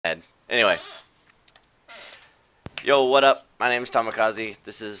head. Anyway. Yo, what up? My name is Tamakaze.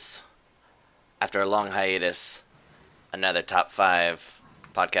 This is, after a long hiatus, another top 5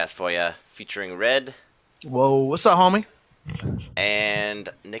 podcast for ya, featuring Red. Whoa, what's up, homie? And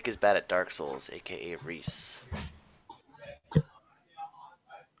Nick is bad at Dark Souls, aka Reese.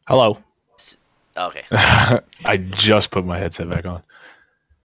 Hello. Okay. I just put my headset back on.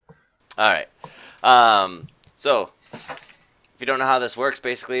 Alright. So, if you don't know how this works,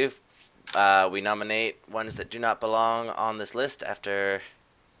 basically, we nominate ones that do not belong on this list after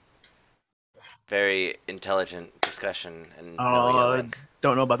very intelligent discussion and no yelling.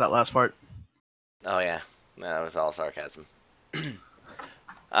 Don't know about that last part. Oh yeah, that was all sarcasm.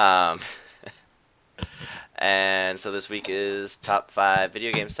 And so this week is top 5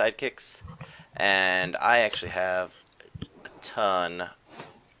 video game sidekicks, and I actually have a ton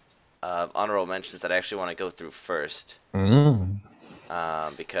of honorable mentions that I actually want to go through first,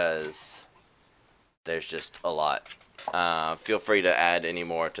 because there's just a lot. Feel free to add any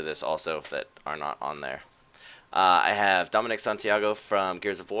more to this also that are not on there. I have Dominic Santiago from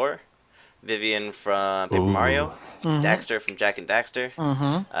Gears of War, Vivian from Paper Mario, Daxter from Jak and Daxter,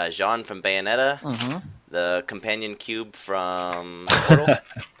 Jean from Bayonetta, the Companion Cube from Portal,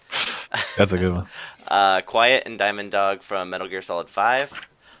 That's a good one. Quiet and Diamond Dog from Metal Gear Solid 5,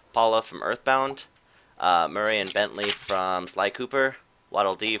 Paula from Earthbound, Murray and Bentley from Sly Cooper,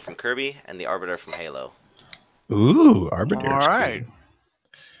 Waddle Dee from Kirby, and the Arbiter from Halo. Ooh, Arbiter. All right.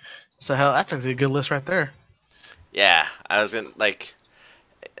 So hell, that's a good list right there. Yeah, I was gonna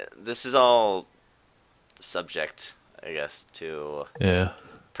this is all subject, I guess, to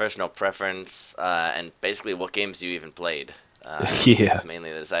personal preference and basically what games you even played. It's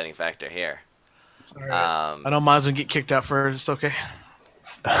mainly the deciding factor here. All right. I know mine's gonna get kicked out first. It's okay.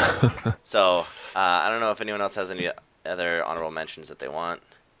 So I don't know if anyone else has any other honorable mentions that they want.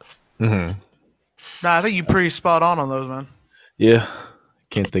 Nah, I think you're pretty spot on those, man. Yeah,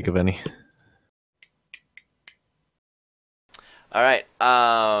 can't think of any. All right.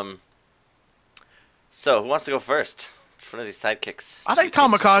 So who wants to go first? Which one of these sidekicks? I think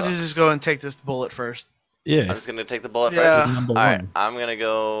Tamakaze is just going to take this bullet first. Yeah. I'm just gonna take the bullet Yeah. first. Number All right. one. I'm gonna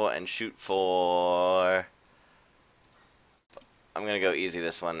go and shoot for. I'm gonna go easy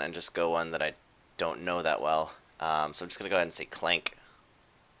this one and just go one that I don't know that well. So I'm just gonna go ahead and say Clank,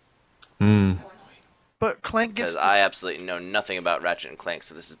 But Clank gets. because I absolutely know nothing about Ratchet and Clank.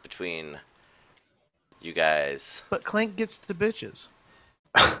 So this is between you guys. But Clank gets the bitches.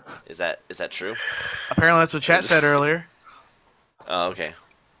 Is that true? Apparently, that's what chat said earlier. Oh, okay.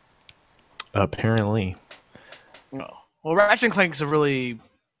 Apparently. No. Well, Ratchet and Clank is one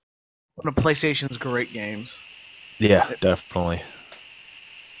of PlayStation's great games. Yeah, definitely.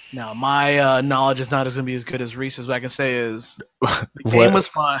 Now, my knowledge is not going to be as good as Reese's, but I can say is the game was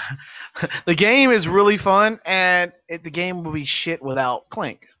fun. The game is really fun, and the game will be shit without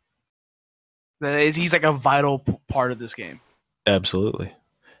Clank. He's like a vital part of this game. Absolutely.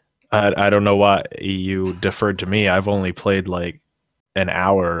 I don't know why you deferred to me. I've only played like an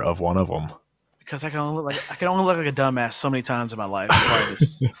hour of one of them. Because I can only look like a dumbass so many times in my life. Before I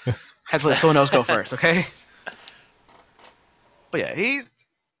just had to let someone else go first, okay? But yeah,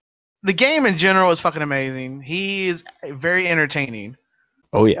 the game in general is fucking amazing. He is very entertaining.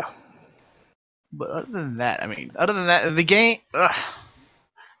 Oh yeah. But other than that, the game. Ugh.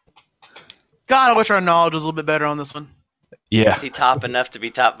 God, I wish our knowledge was a little bit better on this one. Yeah. Is he top enough to be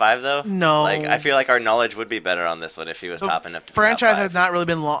top 5 though? No. Like I feel like our knowledge would be better on this one if he was top enough to be franchise top 5. has not really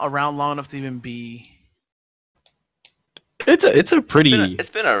been around long enough to even be. It's a pretty. It's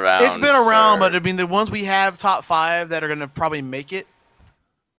been around. It's been around, but I mean the ones we have top 5 that are gonna probably make it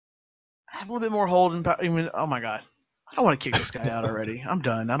have a little bit more hold and even. Oh my god, I don't want to kick this guy out already. I'm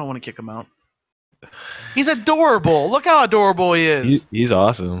done. I don't want to kick him out. He's adorable. Look how adorable he is. He's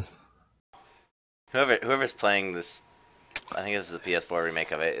awesome. Whoever's playing this, I think this is the PS4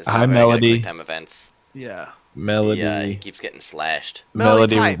 remake of it. Is Hi, not very good at Melody. QuickTime events. Yeah. Melody. Yeah, he keeps getting slashed.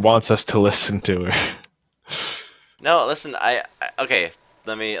 Melody type. wants us to listen to her. No, listen. Okay.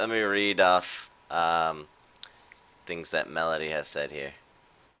 Let me read off things that Melody has said here.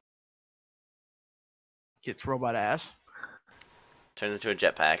 Gets robot ass. Turns into a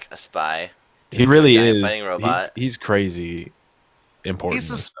jetpack, a spy. He really giant is. fighting robot. He's crazy important.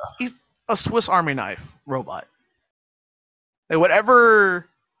 He's a Swiss Army knife robot. Like whatever.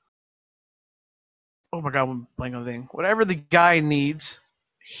 Oh my god, I'm blanking on the thing. Whatever the guy needs,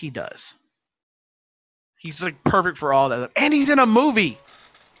 he does. He's like perfect for all that, and he's in a movie.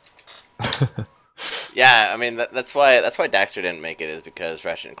 Yeah, I mean that's why Daxter didn't make it, is because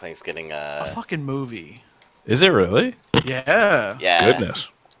Ratchet and Clank's getting A fucking movie. Is it really? Yeah. Yeah. Goodness.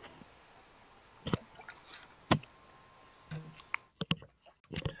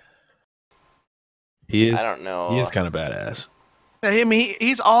 He I is. don't He know. is kind of badass. Yeah, I mean,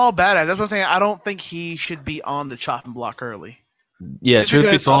 he's all badass. That's what I'm saying. I don't think he should be on the chopping block early. Yeah, Just truth be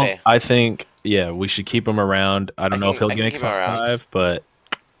because- told, Okay. I think we should keep him around. I don't know if he'll I can make keep him around. 5, but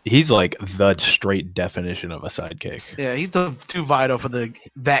he's like the straight definition of a sidekick. Yeah, he's too vital for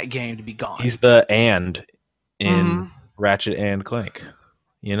that game to be gone. He's the and in Mhm. Ratchet and Clank.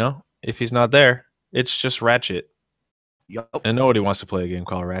 You know, if he's not there, it's just Ratchet, Yup. and nobody wants to play a game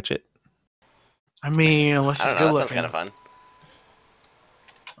called Ratchet. I mean, unless I he's don't know. good That sounds looking. kind of fun.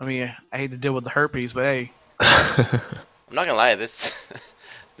 I mean, I hate to deal with the herpes, but hey, I'm not gonna lie. This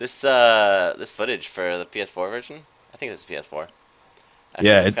this footage for the PS4 version. I think this is PS4. Actually,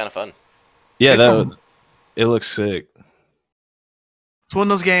 Yeah, it's kind of fun. Yeah, It's it looks sick. it's one of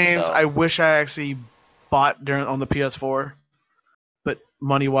those games So- I wish I actually bought on the PS4, but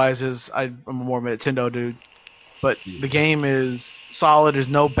money wise I'm a more Nintendo dude. But the game is solid. There's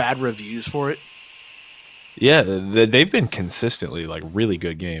no bad reviews for it. Yeah, they've been consistently like really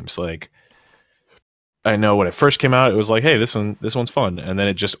good games. Like, I know when it first came out, it was like, hey, this one's fun, and then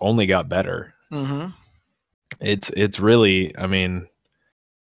it just only got better. Mm-hmm. It's really, I mean,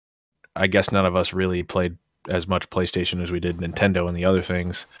 I guess none of us really played as much PlayStation as we did Nintendo and the other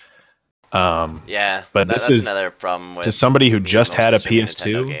things. Yeah, but that's this is another problem with to somebody who me just had a mostly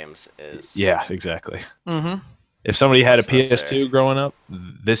streaming PS2. Nintendo games is Yeah, exactly. Mm-hmm. If somebody had a What's most PS2 growing up,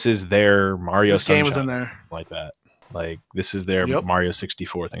 this is their Mario This game was Sunshine, in there. like that. Like, this is their Yep. Mario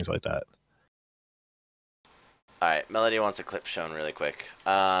 64, things like that. All right, Melody wants a clip shown really quick.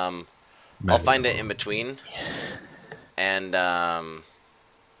 I'll find it in between, and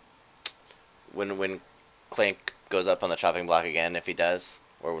when Clank goes up on the chopping block again, if he does,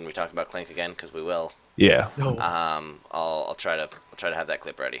 or when we talk about Clank again, because we will. Yeah. No. I'll try to have that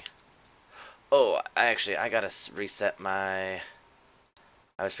clip ready. Oh, I gotta reset my. I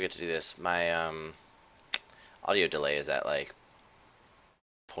always forget to do this. My audio delay is at like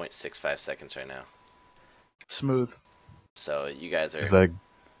 0.65 seconds right now. Smooth. So you guys are Is that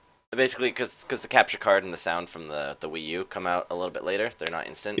basically because the capture card and the sound from the Wii U come out a little bit later. They're not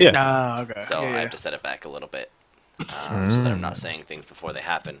instant. Yeah. Ah, okay. So yeah, I have to set it back a little bit, so that I'm not saying things before they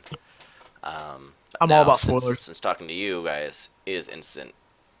happen. But I'm all now, about since- spoilers. Since talking to you guys is instant.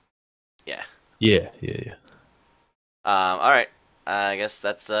 Yeah. Yeah. All right. I guess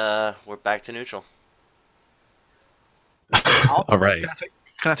that's we're back to neutral. All right.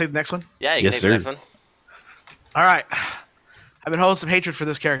 Can I take the next one? Yeah, you Yes, can take the sir. next one. All right. I've been holding some hatred for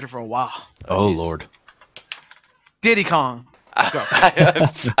this character for a while. Oh, jeez. Lord. Diddy Kong. Go. I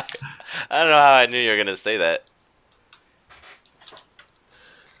don't know how I knew you were gonna say that.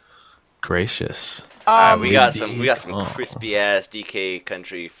 Gracious. Alright, we got Diddy some Kong. crispy ass DK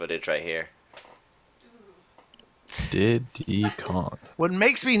country footage right here. Diddy Kong. What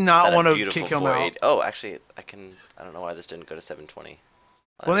makes me It's not at a want to beautiful kick him 480. out. Oh, actually, I don't know why this didn't go to 720.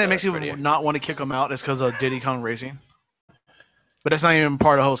 One thing that makes me not want to kick him out is because of Diddy Kong Racing. But that's not even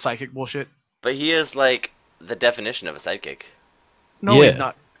part of the whole psychic bullshit. But he is like the definition of a sidekick. No, Yeah. he's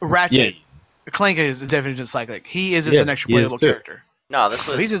not. Ratchet. Clank is the definition of psychic. He is just Yeah, an extra he is playable too. character. No, this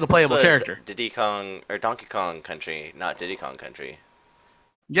was. He's just a this playable was character. Diddy Kong or Donkey Kong Country, not Diddy Kong Country.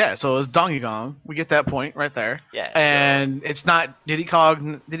 Yeah, so it's Donkey Kong. We get that point right there. Yeah. And it's not Diddy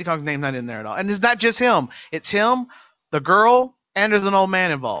Kong. Diddy Kong's name not in there at all. And it's not just him. It's him, the girl, and there's an old man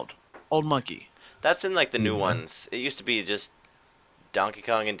involved. Old monkey. That's in like the new ones. It used to be just Donkey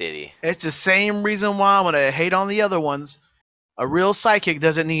Kong and Diddy. It's the same reason why I'm gonna hate on the other ones. A real sidekick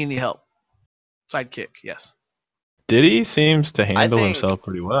doesn't need any help. Sidekick, yes. Diddy seems to handle think- himself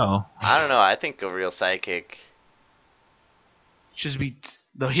pretty well. I don't know. I think a real sidekick. Should be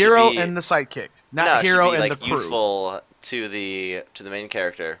the hero be- and the sidekick, not No, it hero should be and like the crew. useful to the main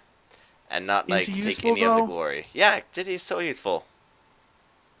character, and not Is like he take useful, any of the though? glory. Yeah, Diddy's so useful.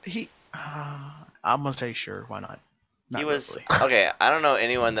 I'm gonna say sure. Why not? Not He was really. okay. I don't know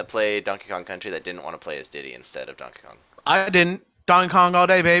anyone that played Donkey Kong Country that didn't want to play as Diddy instead of Donkey Kong. I didn't. Donkey Kong all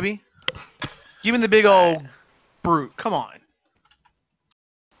day, baby. Give me the big old brute. Come on.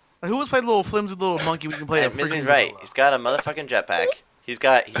 Like, who was playing little flimsy little monkey we can play? And Mizmi's right. He's got a motherfucking jetpack. He's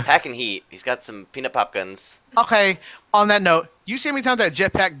packing heat. He's got some peanut pop guns. Okay. On that note, you see how many times that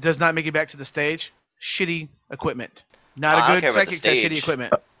jetpack does not make it back to the stage? Shitty equipment. Not I don't a care good about the psychic. That shitty stage.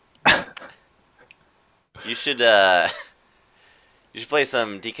 equipment. You should play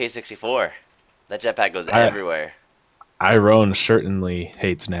some DK64. That jetpack goes everywhere. Iron certainly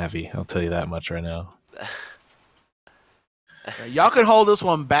hates Navi. I'll tell you that much right now. Y'all can hold this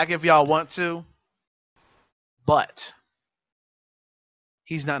one back if y'all want to, but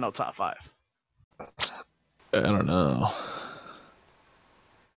he's not no top 5. I don't know.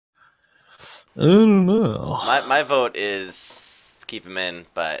 I don't know. My vote is keep him in,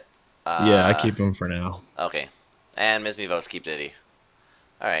 but Yeah, I keep him for now. okay. And Ms. Me votes keep Diddy.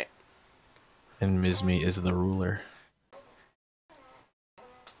 All right. And Mizmi is the ruler.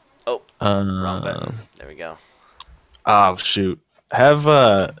 Oh, wrong button. Um. There we go. Oh shoot. Have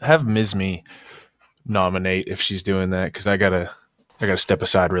Mizmi nominate if she's doing that because I gotta step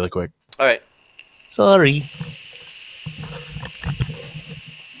aside really quick. All right. Sorry.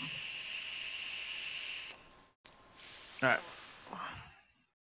 All right.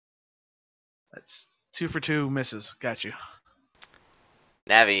 That's 2 for 2 misses. Got you.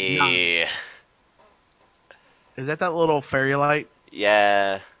 Navi. Is that little fairy light?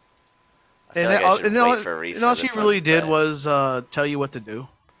 Yeah. I feel And like I should you know, wait for Reese all for she this really one, did but- was tell you what to do.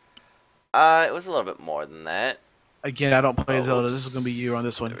 It was a little bit more than that. Again, I don't play Oh, Zelda. oops. This is gonna be you on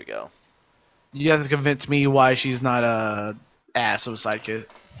this There one. we go. You have to convince me why she's not a ass of a sidekick.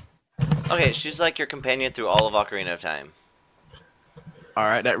 Okay, she's like your companion through all of Ocarina of Time. All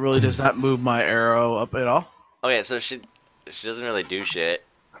right, that really does not move my arrow up at all. Okay, so she doesn't really do shit.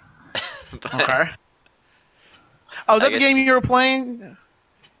 But- Okay. Oh, is I that the guess- game you were playing?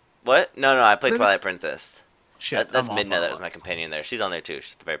 What? No, I played Then- Twilight Princess. Shit, That's I'm off Midna. on That was one. my companion there. She's on there too.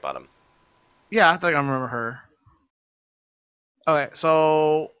 She's at the very bottom. Yeah, I think I remember her. Okay,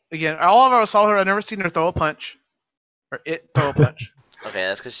 so again, all of I saw her. I've never seen her throw a punch, or it throw a punch. Okay,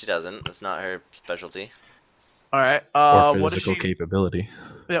 that's because she doesn't. That's not her specialty. All right. Or What does physical she? capability.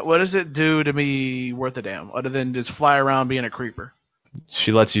 Yeah, what does it do to me worth a damn, other than just fly around being a creeper?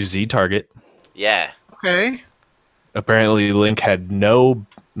 She lets you Z target. Yeah. Okay. Apparently, Link had no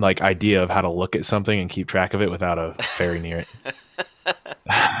idea of how to look at something and keep track of it without a fairy near it.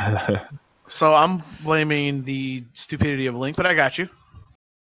 So I'm blaming the stupidity of Link, but I got you.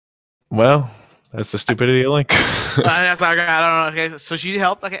 Well, that's the stupidity of Link. That's like, I don't know. Okay, so she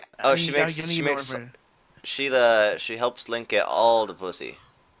helped. Okay. Oh, I she mean, makes- give me she more makes- information. She helps Link get all the pussy.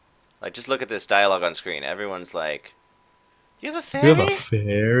 Like, just look at this dialogue on screen. Everyone's like, "You have a fairy?" You have a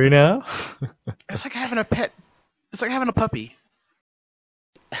fairy now? It's like having a pet. It's like having a puppy.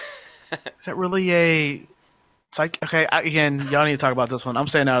 Is that really a? It's like okay. Again, y'all need to talk about this one. I'm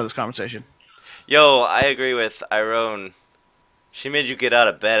staying out of this conversation. Yo, I agree with Iron. She made you get out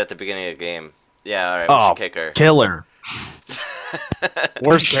of bed at the beginning of the game. Yeah, all right, we should kick her. Killer.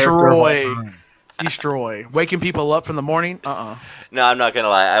 Worst character of all Destroy. time. Destroy. Waking people up from the morning. No, I'm not gonna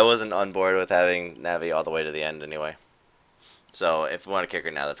lie. I wasn't on board with having Navi all the way to the end anyway. So if we want to kick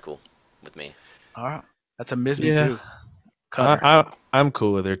her now, that's cool with me. All right. That's a miss me Yeah. too. Cut her. I'm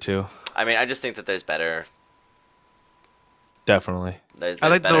cool with her too. I mean, I just think that there's better. Definitely. There's I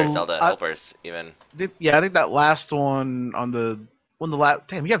like better the- Zelda I- helpers even. Yeah, I think that last one on the last.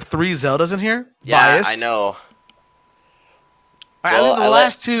 Damn, you have 3 Zeldas in here. Yeah, Biased. I know. I think the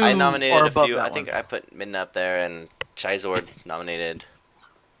last 2 I are nominated a above few. that I think one. I put Midna up there, and Charizard nominated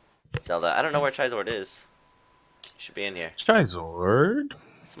Zelda. I don't know where Charizard is. He should be in here. Charizard.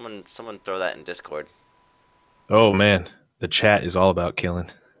 Someone throw that in Discord. Oh man, the chat is all about killing.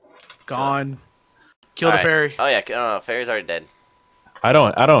 Gone. Kill the Alright. fairy. Oh yeah, no, Fairy's already dead. I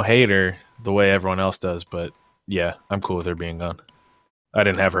don't hate her the way everyone else does, but yeah, I'm cool with her being gone. I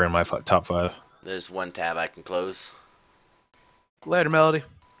didn't have her in my top 5. There's one tab I can close. Later, Melody.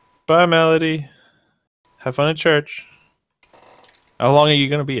 Bye, Melody. Have fun at church. How long are you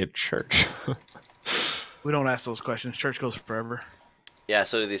gonna be at church? We don't ask those questions. Church goes forever. Yeah,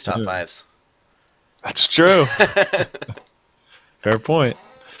 so do these top Yeah. 5s. That's true. Fair point.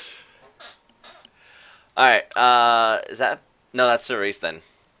 All right. Is that no? That's Cerise then.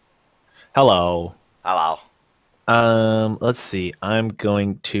 Hello. Hello. Let's see. I'm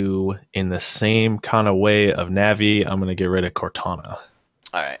going to, in the same kind of way of Navi, I'm gonna get rid of Cortana.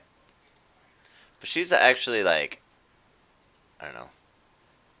 All right. But she's actually like, I don't know,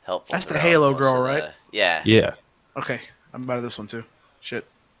 helpful. That's the throughout Halo most girl, of right? Yeah. Yeah. Okay, I'm out of this one too. Shit.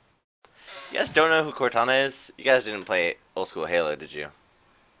 You guys don't know who Cortana is? You guys didn't play old school Halo, did you?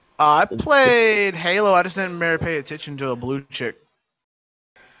 I played Halo. I just didn't really pay attention to a blue chick.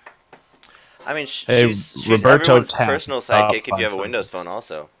 I mean, Hey, she's Roberto everyone's Tapp, personal top sidekick if you have a 5 Windows subjects. phone,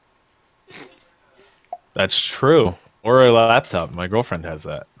 also. That's true. Or a laptop. My girlfriend has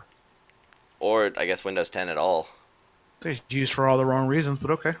that. Or I guess Windows 10 at all. It's used for all the wrong reasons, but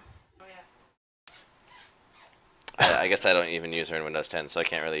okay. I guess I don't even use her in Windows 10, so I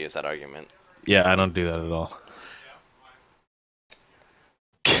can't really use that argument. Yeah, I don't do that at all.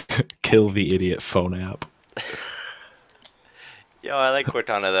 Kill the idiot phone app. Yo, I like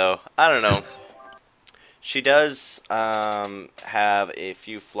Cortana though. I don't know. She does have a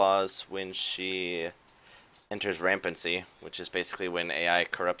few flaws when she enters rampancy, which is basically when AI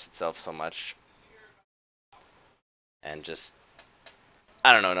corrupts itself so much. and just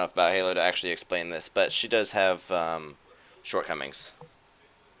I don't know enough about Halo to actually explain this, but she does have shortcomings.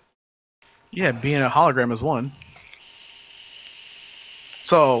 Yeah, being a hologram is one.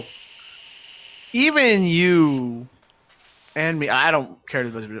 So even you and me, I don't care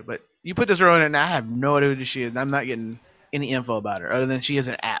too much, but you put this girl in it, and I have no idea who she is. And I'm not getting any info about her other than she is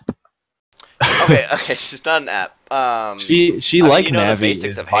an app. Okay, she's not an app. She I mean, like you know the Navi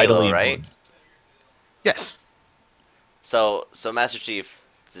basics is of Halo, vitally right? important. Yes. So Master Chief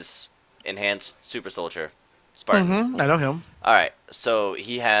is this enhanced super soldier, Spartan. I know him. All right, so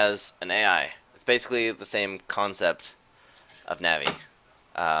he has an AI. It's basically the same concept of Navi,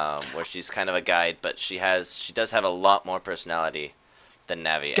 where she's kind of a guide, but she does have a lot more personality than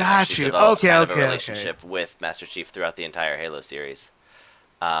Navi. And Got she you. develops Okay, kind of a okay, relationship with Master Chief throughout the entire Halo series.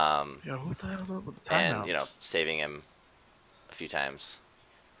 Yo, what the hell's up with the timeouts? And saving him a few times,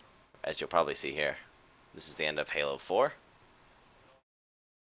 as you'll probably see here. This is the end of Halo 4.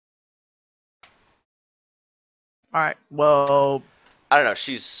 All right. Well, I don't know.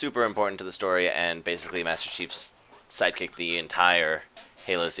 She's super important to the story, and basically Master Chief's sidekick the entire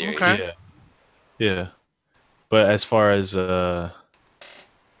Halo series. Okay. Yeah. But as far as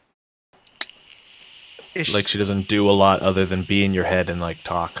like she doesn't do a lot other than be in your head and like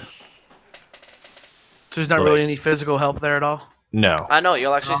talk. So there's not really any physical help there at all? No. I know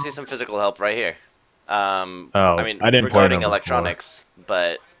you'll actually see some physical help right here. I mean, I didn't play regarding number electronics,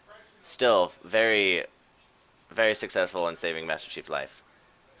 but still very, very successful in saving Master Chief's life.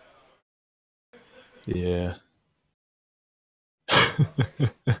 Yeah.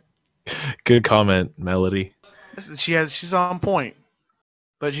 Good comment, Melody. She's on point,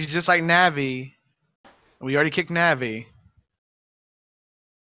 but she's just like Navi. We already kicked Navi.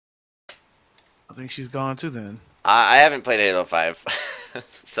 I think she's gone too. Then I haven't played Halo 5,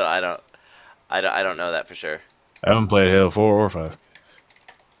 so I don't know that for sure. I haven't played Halo 4 or 5.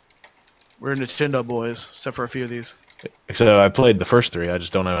 we're Nintendo boys, except for a few of these. Except I played the first 3. I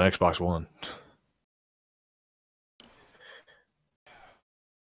just don't have an Xbox One.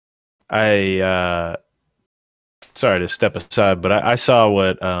 Sorry to step aside, but I saw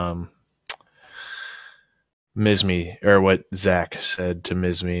what Mizme, or what Zach said to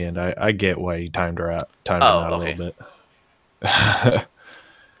Mizme, and I get why he timed her out a little bit. I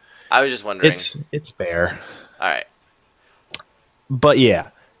was just wondering. It's fair. All right. But yeah,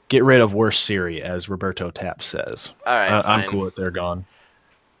 get rid of worst Siri, as Roberto Tapp says. All right, I'm cool if they're gone.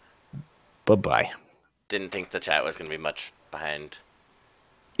 Bye-bye. Didn't think the chat was going to be much behind.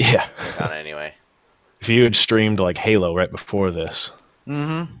 Yeah. On anyway. If you had streamed like Halo right before this,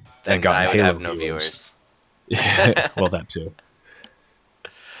 then got I would Halo have no viewers. Well, that too.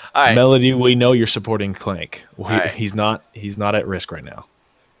 All right, Melody, we know you're supporting Clank. Right. He's not at risk right now.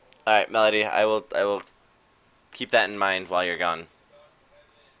 All right, Melody, I will keep that in mind while you're gone.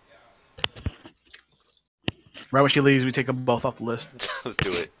 Right when she leaves, we take them both off the list. Let's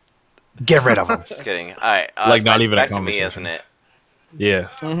do it. Get rid of him. Just kidding. All right, Like, not even a back to me, conversation. isn't it? Yeah.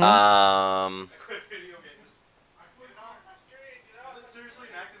 Oh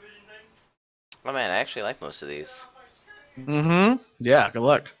man, I actually like most of these. Yeah, good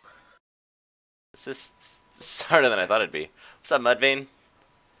luck. This is harder than I thought it'd be. What's up, Mudvayne?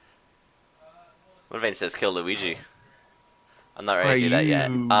 Mudvayne says kill Luigi. I'm not ready to do that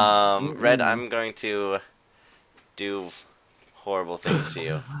yet. Red, I'm going to do horrible things to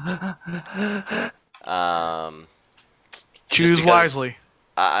you. Choose wisely.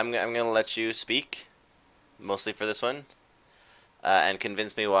 I'm gonna let you speak, mostly for this one, and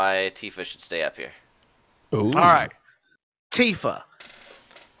convince me why Tifa should stay up here. Ooh. All right, Tifa.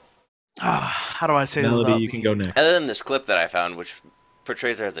 How do I say this? Melody, you can go next. Other than this clip that I found, which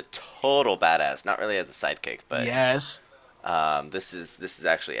portrays her as a total badass, not really as a sidekick, but yes, this is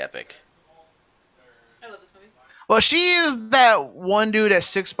actually epic. I love this movie. Well, she is that one dude that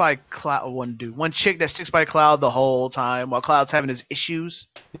sticks by Cloud. One chick that sticks by Cloud the whole time while Cloud's having his issues.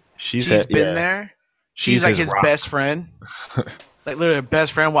 She's been there. She's like his best friend. Like literally a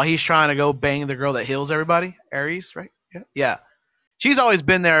best friend while he's trying to go bang the girl that heals everybody. Ares, right? Yeah. She's always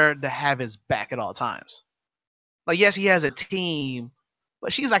been there to have his back at all times. Like, yes, he has a team,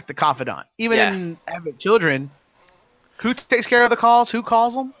 but she's like the confidant. Even in Having Children, who takes care of the calls? Who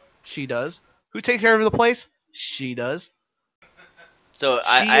calls them? She does. Who takes care of the place? She does. So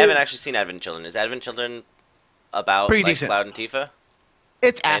I haven't actually seen Advent Children. Is Advent Children about pretty like decent. Cloud and Tifa?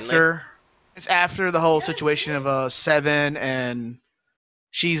 It's mainly? after. It's after the whole situation of Seven, and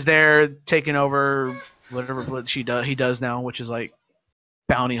she's there taking over whatever he does now, which is like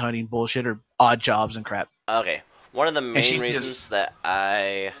bounty hunting bullshit or odd jobs and crap. Okay. One of the main she reasons just- that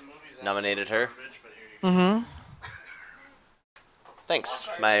I nominated her Thanks.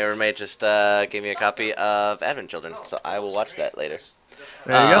 My roommate just gave me a copy of Advent Children, so I will watch that later.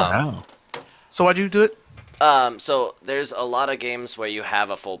 There you go. Wow. So why'd you do it? So there's a lot of games where you have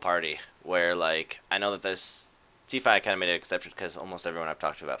a full party, where like I know that there's T5 kind of made an exception because almost everyone I've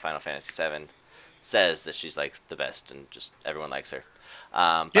talked to about Final Fantasy VII says that she's like the best and just everyone likes her.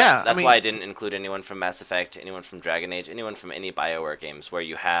 But Yeah, that's why I didn't include anyone from Mass Effect, anyone from Dragon Age, anyone from any BioWare games where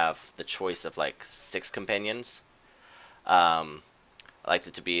you have the choice of like 6 companions. I liked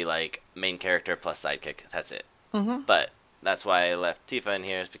it to be like main character plus sidekick. That's it. Mm-hmm. But that's why I left Tifa in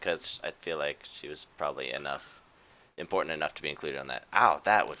here, is because I feel like she was probably important enough to be included on that. Ow,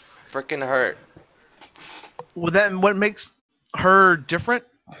 that would freaking hurt. Well, then what makes her different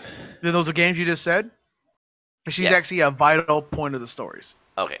than those games you just said? She's actually a vital point of the stories.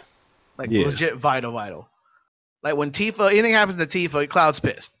 Okay. Like legit vital. Like when Tifa, anything happens to Tifa, Cloud's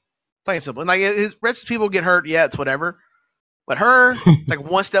pissed. Plain and simple. And like the rest of people get hurt, yeah, it's whatever. But her, it's like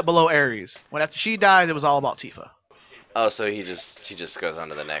one step below Ares. When after she died, it was all about Tifa. Oh, so she just goes on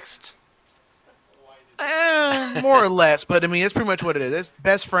to the next. More or less, but I mean, it's pretty much what it is. It's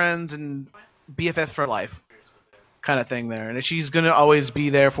best friends and BFF for life kind of thing there. And she's going to always be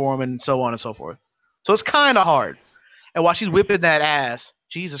there for him and so on and so forth. So it's kind of hard. And while she's whipping that ass,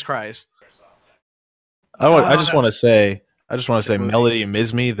 Jesus Christ. I just want to say, Melody and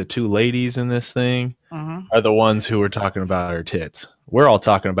Mizmi, the two ladies in this thing, are the ones who are talking about her tits. We're all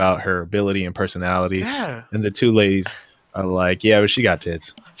talking about her ability and personality. Yeah. And the two ladies are like, yeah, but she got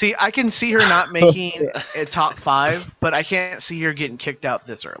tits. See, I can see her not making a top 5, but I can't see her getting kicked out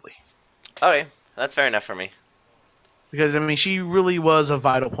this early. Okay, that's fair enough for me. Because, I mean, she really was a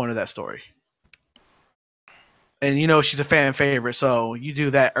vital point of that story. And, you know, she's a fan favorite, so you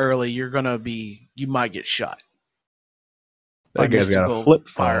do that early, you might get shot. That guy's got a flip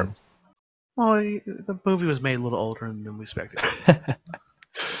phone. Well, the movie was made a little older than we expected.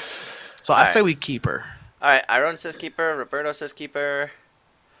 So I'd say we keep her. Alright, Iron says keep her, Roberto says keep her.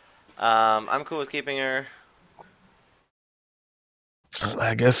 I'm cool with keeping her.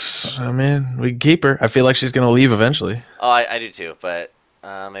 I guess, we can keep her. I feel like she's going to leave eventually. Oh, I do too, but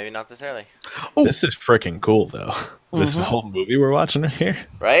maybe not this early. Oh. This is freaking cool, though. This whole movie we're watching right here.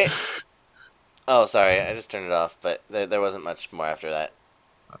 Right? Oh, sorry, I just turned it off, but there wasn't much more after that.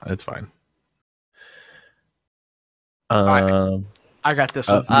 It's fine. I got this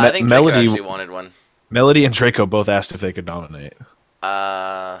one. I think Melody actually wanted one. Melody and Draco both asked if they could nominate.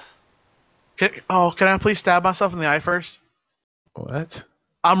 Can I please stab myself in the eye first? What?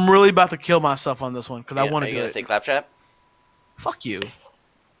 I'm really about to kill myself on this one because I want to. Are you gonna say Claptrap? Fuck you.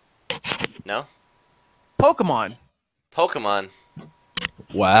 No. Pokemon.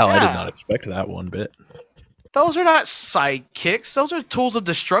 Wow, Yeah. I did not expect that one bit. Those are not sidekicks. Those are tools of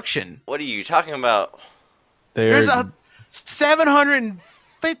destruction. What are you talking about? There's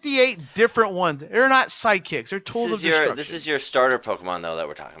 758 different ones. They're not sidekicks. They're tools of destruction. This is your starter Pokemon, though, that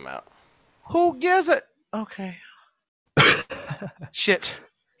we're talking about. Who gives it? Okay. Shit.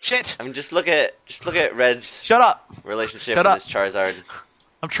 I mean, just look at Red's Shut up. relationship Shut with up. his Charizard.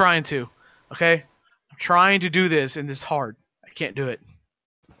 I'm trying to. Okay? I'm trying to do this, and it's hard. I can't do it.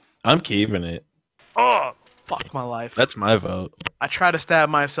 I'm keeping it. Oh, fuck my life. That's my vote. I try to stab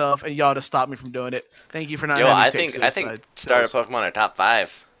myself, and y'all to stop me from doing it. Thank you for not. Yo, having I to take think suicide starter pills. Pokemon are top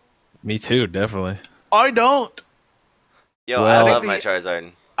 5. Me too, definitely. I don't. Yo, Well, I love my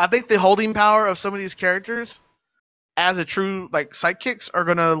Charizard. I think the holding power of some of these characters, as a true sidekicks, are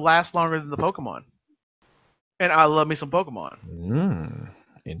gonna last longer than the Pokemon. And I love me some Pokemon.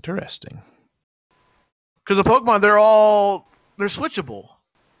 Interesting. Because the Pokemon, they're switchable,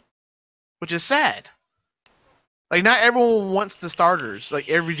 which is sad. Like, not everyone wants the starters. Like,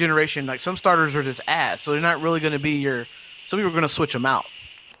 every generation, like, some starters are just ass, so they're not really going to be some people are going to switch them out.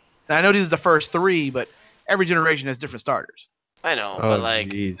 And I know these are the first 3, but every generation has different starters. I know, but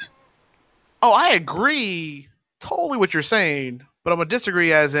geez. Oh, I agree totally what you're saying, but I'm going to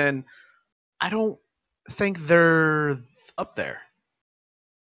disagree as in, I don't think they're up there.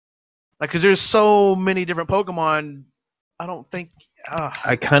 Like, because there's so many different Pokemon, I don't think...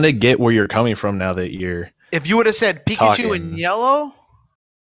 I kind of get where you're coming from now that you're... If you would have said Pikachu in yellow,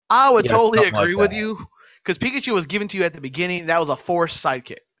 I would totally agree with you. Because Pikachu was given to you at the beginning. That was a forced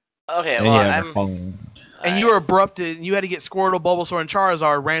sidekick. Okay, And well, And you were abrupted. And you had to get Squirtle, Bulbasaur, and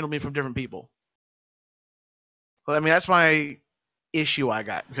Charizard randomly from different people. But I mean, that's my issue I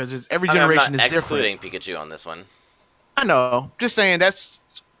got. Because every generation I'm not is different. excluding Pikachu on this one. I know. Just saying, I just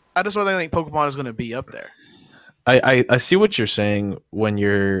really think Pokemon is going to be up there. I see what you're saying when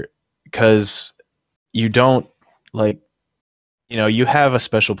you're... Because... You don't you have a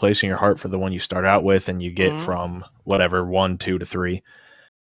special place in your heart for the one you start out with, and you get from whatever 1, 2 to 3.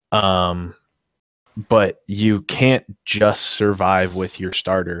 But you can't just survive with your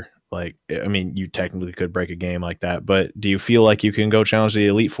starter. Like, I mean, you technically could break a game like that, but do you feel like you can go challenge the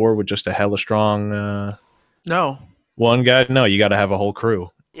Elite Four with just a hella strong No. one guy? No, you got to have a whole crew.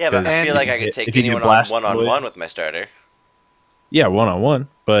 Yeah, but I feel like I could take anyone on one-on-one with my starter. Yeah, one-on-one.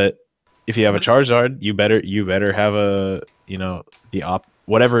 But if you have a Charizard, you better have a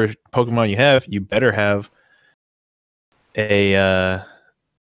whatever Pokemon you have, you better have a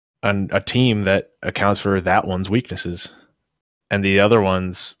team that accounts for that one's weaknesses. And the other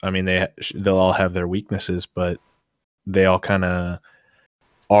ones, I mean, they'll all have their weaknesses, but they all kind of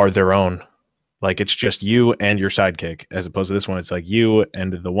are their own. Like, it's just you and your sidekick, as opposed to this one. It's like you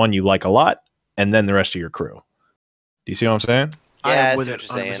and the one you like a lot, and then the rest of your crew. Do you see what I'm saying? Yeah, I see what you're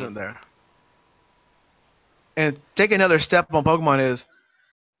saying. There. And take another step on Pokemon is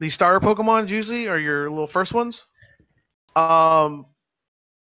these starter Pokemon usually are your little first ones. When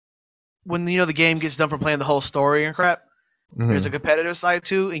the game gets done from playing the whole story and crap, there's a competitive side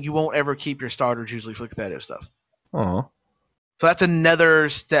too, and you won't ever keep your starters usually for the competitive stuff. Oh, so that's another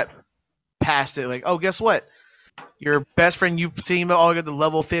step past it. Like, oh, guess what? Your best friend you team all get to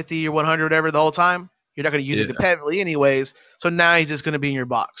level 50 or 100, whatever, the whole time. You're not going to use it competitively anyways. So now he's just going to be in your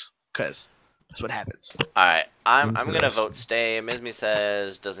box because that's what happens. All right, I'm going to vote stay. Mizmi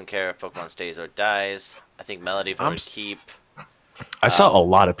says doesn't care if Pokemon stays or dies. I think Melody voted keep. I saw a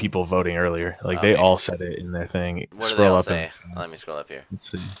lot of people voting earlier. Like, they all said it in their thing. What do they all say? Let me scroll up here. Let's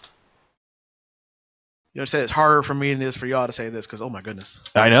see. You know, say it's harder for me than it is for y'all to say this because, oh my goodness.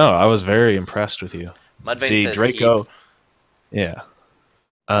 I know. I was very impressed with you. Mudvayne says Draco. Keep. Yeah.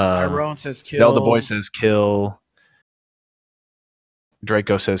 Tyrone says kill. Zelda Boy says kill.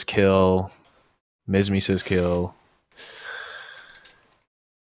 Draco says kill. Mizmi says kill.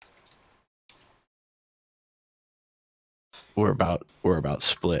 We're about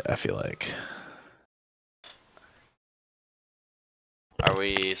split, I feel like. Are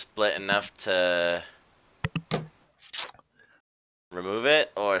we split enough to remove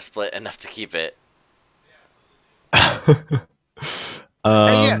it, or split enough to keep it?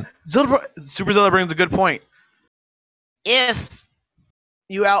 Yeah, Super Zelda brings a good point. If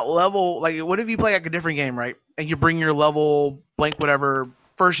you out level, like, what if you play like a different game, right? And you bring your level blank whatever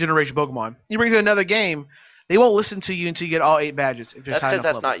first generation Pokemon, you bring it to another game, they won't listen to you until you get all 8 badges. If that's because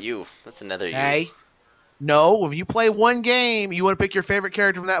that's not you. That's another you. Hey, no. If you play one game, you want to pick your favorite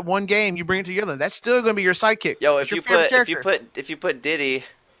character from that one game, you bring it to the other. That's still going to be your sidekick. Yo, if you put Diddy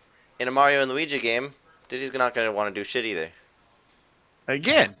in a Mario and Luigi game, Diddy's not going to want to do shit either.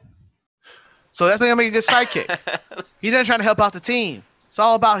 Again. So that's going to make a good sidekick. He's not trying to help out the team. It's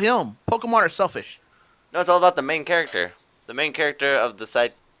all about him. Pokemon are selfish. No, it's all about the main character. The main character of the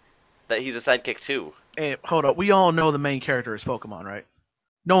side that he's a sidekick too. Hey, hold up. We all know the main character is Pokemon, right?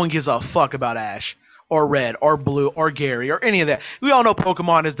 No one gives a fuck about Ash or Red or Blue or Gary or any of that. We all know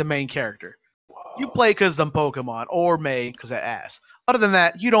Pokemon is the main character. Whoa. You play because of Pokemon or May because of ass. Other than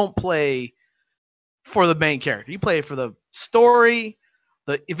that, you don't play for the main character. You play for the story,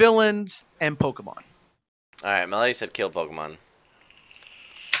 the villains, and Pokemon. Alright, Melody said kill Pokemon.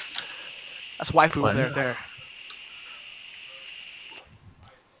 That's waifu right there.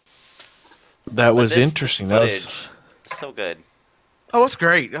 That was interesting. That was so good. Oh, it's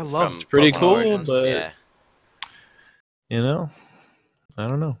great. I love it. It's pretty cool, Origins, but yeah. I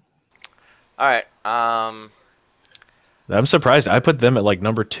don't know. All right. I'm surprised. I put them at like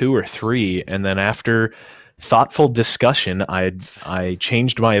number 2 or 3, and then after thoughtful discussion, I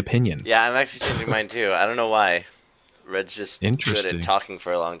changed my opinion. Yeah, I'm actually changing mine too. I don't know why. Red's just good at talking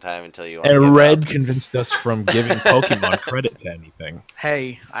for a long time until you. And Red convinced us from giving Pokemon credit to anything.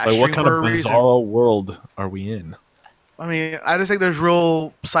 Hey, what kind of bizarro world are we in? I mean, I just think there's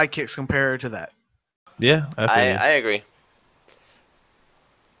real sidekicks compared to that. Yeah, I agree.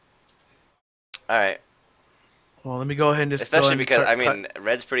 All right. Well, let me go ahead and just. Especially because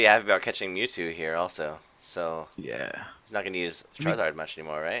Red's pretty happy about catching Mewtwo here, also. So yeah, he's not going to use Charizard much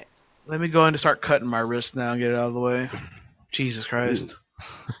anymore, right? Let me go ahead and start cutting my wrist now and get it out of the way. Jesus Christ.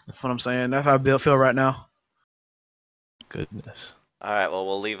 That's what I'm saying. That's how I feel right now. Goodness. Alright, well,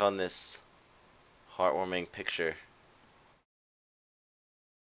 we'll leave on this heartwarming picture.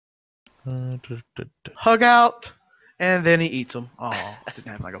 Hug out, and then he eats them. Oh, didn't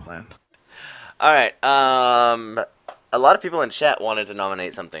have like a plan. Alright, a lot of people in chat wanted to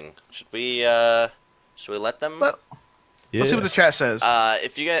nominate something. Should we let them? Let's see what the chat says.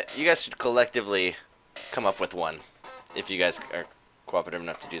 If you guys should collectively come up with one, if you guys are cooperative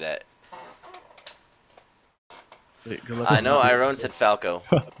enough to do that. Good luck I with know that. Iron said Falco.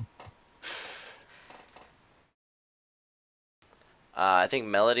 I think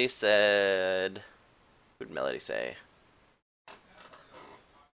Melody said. What did Melody say?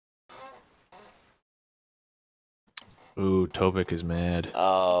 Ooh, Tobik is mad.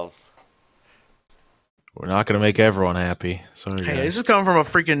 Oh, We're not gonna make everyone happy. Sorry, Hey, guys. this is coming from a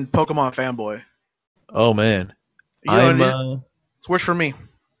freaking Pokemon fanboy. Oh man, You know, I'm it's worse for me.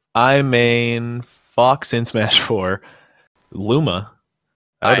 I main Fox in Smash 4. Luma.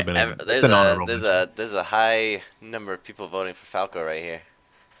 That would have been it's an honorable mention. there's a high number of people voting for Falco right here.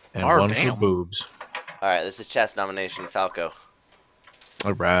 And one for boobs. All right, this is chat's nomination, Falco.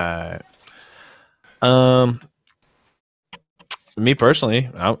 All right. Me personally,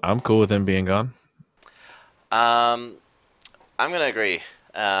 I'm cool with him being gone. I'm gonna agree.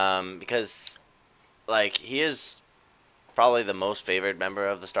 Because like he is probably the most favored member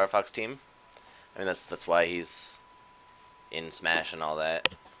of the Star Fox team. I mean that's why he's in Smash and all that.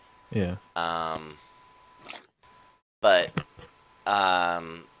 Yeah. But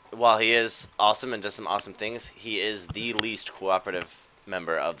while he is awesome and does some awesome things, he is the least cooperative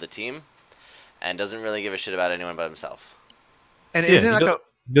member of the team, and doesn't really give a shit about anyone but himself. And Yeah, isn't he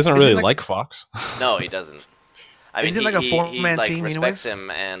doesn't really like Fox. No, he doesn't. I mean, Isn't it like a four-man like team respects anyways?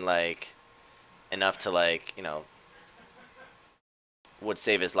 him and like enough to like would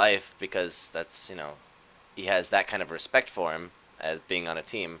save his life because that's he has that kind of respect for him as being on a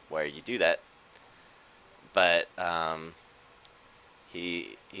team where you do that. But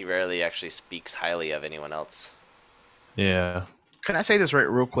he rarely actually speaks highly of anyone else. Yeah. Can I say this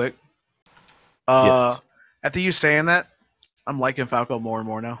real quick? Yes. After you saying that, I'm liking Falco more and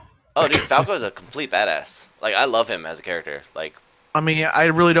more now. Oh, dude, Falco is a complete badass. Like, I love him as a character. Like, I mean, I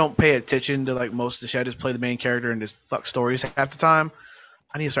really don't pay attention to like most of the shit. I just play the main character and just fuck stories half the time.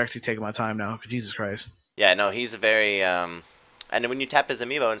 I need to start actually taking my time now. Jesus Christ. yeah, no, he's a very and when you tap his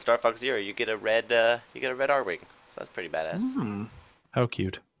amiibo in Star Fox Zero, you get a red R-wing. So that's pretty badass. How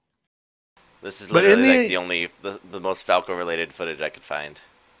cute. This is literally like the most Falco related footage I could find.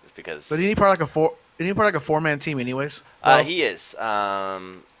 It's because But any part like a four-man team anyways? he is.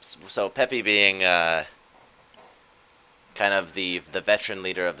 So Peppy being kind of the veteran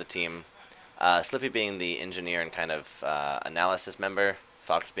leader of the team, Slippy being the engineer and kind of analysis member,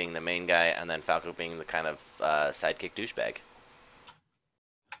 Fox being the main guy, and then Falco being the kind of sidekick douchebag.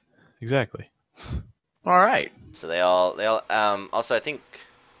 Exactly. All right. So they all also I think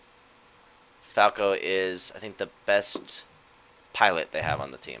Falco is the best pilot they have on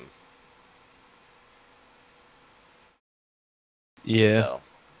the team. Yeah. So,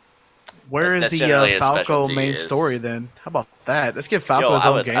 Where is that's the generally his Falco specialty main is- story then? How about that? Let's give Falco his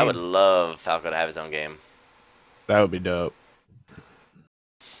own game. I would love Falco to have his own game. That would be dope.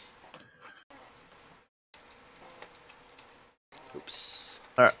 Oops.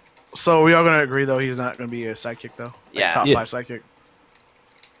 All right. So we all gonna agree though he's not gonna be a sidekick though. Like, Yeah. top Yeah. 5 sidekick.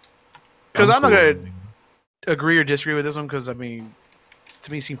 Because I'm not cool gonna with him. agree or disagree with this one. Because I mean,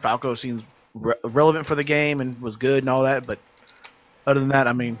 to me, Falco seems relevant for the game and was good and all that. But other than that,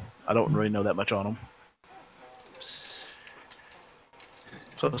 I mean, I don't really know that much on him. Oops.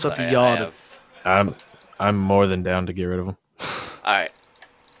 So it's up to Sorry, y'all. I'm more than down to get rid of him. All right.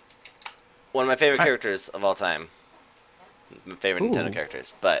 One of my favorite Alright. characters of all time. My favorite Nintendo Ooh.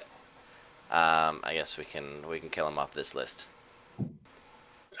 characters, but I guess we can kill him off this list. That's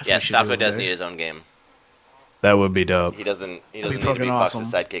what Yes, we should Falco do does over need there. his own game. That would be dope. He doesn't That'd be need to be fucking Fox's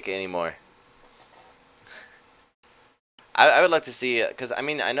awesome. sidekick anymore. I would like to see, because I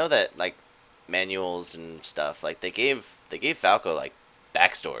mean I know that like manuals and stuff, like they gave Falco like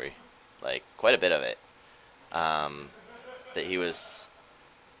backstory, like quite a bit of it. That he was,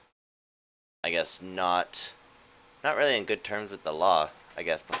 I guess, not really in good terms with the law, I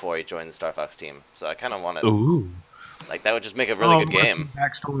guess, before he joined the Star Fox team. So I kind of want to, Ooh. like, that would just make a really good I wanna see game.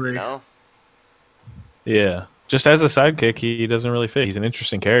 Backstory. You know? Yeah. Just as a sidekick, he doesn't really fit. He's an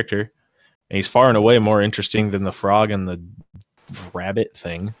interesting character. And he's far and away more interesting than the frog and the rabbit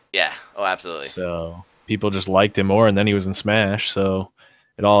thing. Yeah. Oh, absolutely. So people just liked him more, and then he was in Smash. So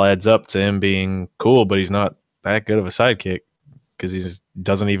it all adds up to him being cool, but he's not that good of a sidekick because he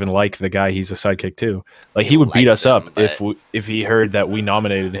doesn't even like the guy he's a sidekick to. Like he would beat likes us up him, but- if he heard that we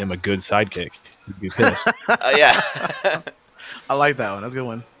nominated him a good sidekick. He'd be pissed. Yeah. I like that one. That's a good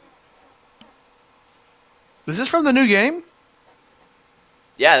one. Is this from the new game?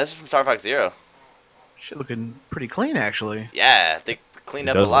 Yeah, this is from Star Fox Zero. Shit, looking pretty clean actually. Yeah, they cleaned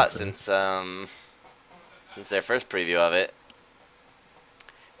It up a does lot look good. since their first preview of it.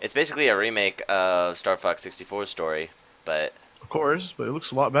 It's basically a remake of Star Fox 64's story, but Of course, but it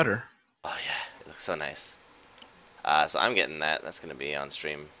looks a lot better. oh yeah, it looks so nice. So I'm getting that. That's gonna be on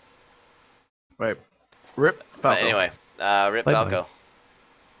stream. Right. Rip Falco. But anyway, Rip Bye-bye. Falco.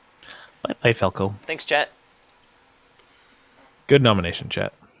 Bye, Falco. Thanks, chat. Good nomination,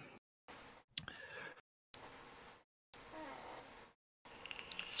 chat.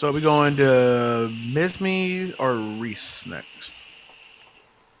 So are we going to Misme or Reese next?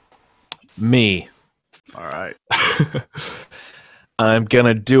 Me. All right. I'm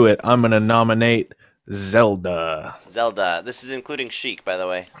gonna do it. I'm gonna nominate Zelda. Zelda. This is including Sheik, by the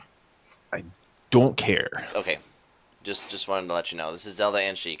way. Don't care. Okay. Just wanted to let you know. This is Zelda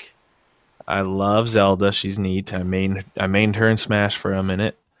and Sheik. I love Zelda. She's neat. I mained her in Smash for a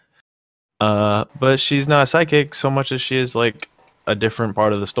minute. But she's not a sidekick so much as she is like a different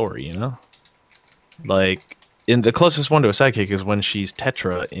part of the story, you know? Like, in the closest one to a sidekick is when she's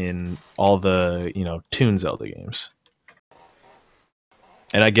Tetra in all the, Toon Zelda games.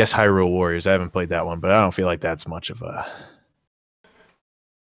 And I guess Hyrule Warriors. I haven't played that one, but I don't feel like that's much of a,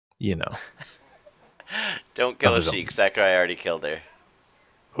 Don't kill a Sheik. Sakurai already killed her.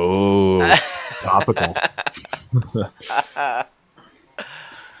 Oh, topical.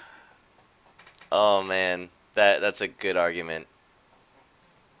 Oh man, that's a good argument.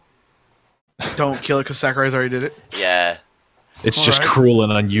 Don't kill it because Sakurai's already did it. Yeah. It's All just right. cruel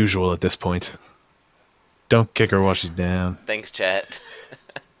and unusual at this point. Don't kick her while she's down. Thanks, chat.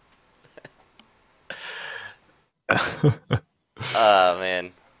 Oh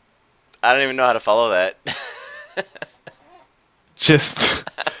man, I don't even know how to follow that. Just,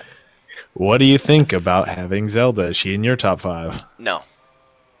 what do you think about having Zelda? Is she in your top 5? No,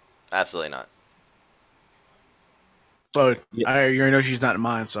 absolutely not. So I already know she's not in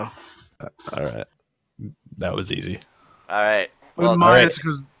mine. So All right. That was easy. All right. well, Well, mine right. is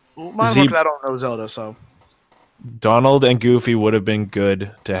because mine Zeb- because I don't know Zelda. So Donald and Goofy would have been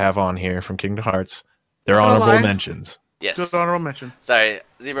good to have on here from Kingdom Hearts. They're Not gonna honorable lie. mentions. yes. good honorable mention. Sorry,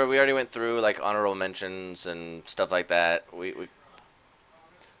 Zebra. We already went through like honorable mentions and stuff like that. We're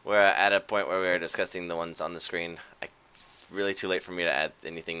at a point where we are discussing the ones on the screen. It's really too late for me to add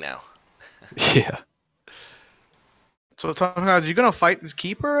anything now. Yeah. So talking about, are you gonna fight this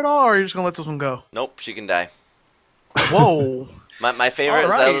keeper at all, or are you just gonna let this one go? Nope, she can die. Whoa. My favorite All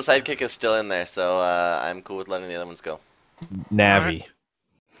right. Zelda sidekick is still in there, so I'm cool with letting the other ones go. Navi.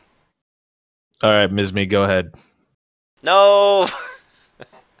 All right, Ms. Me, go ahead. No.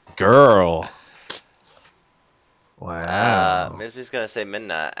 Girl. Wow. Mizby's gonna say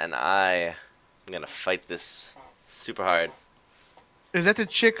Minna, and I'm gonna fight this super hard. Is that the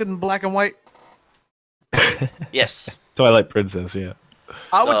chick in black and white? Yes. Twilight Princess, yeah.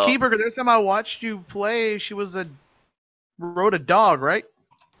 I So- would keep her because every time I watched you play, she rode a dog, right?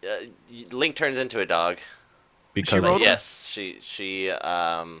 Link turns into a dog. Because wrote- Yes, she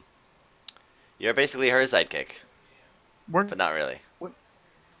you're basically her sidekick, Weren't, but not really. weren't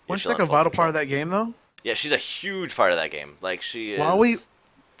You're she still like in a full vital control. part of that game, though? Yeah, she's a huge part of that game. Like she Why is we-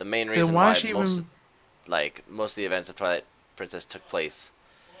 the main Then reason why why is she most even? most of the events of Twilight Princess took place,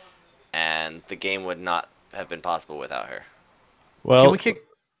 and the game would not have been possible without her. Can well, we kick? Go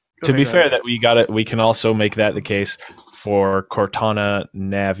to ahead, be go fair, ahead. that we got it. We can also make that the case for Cortana,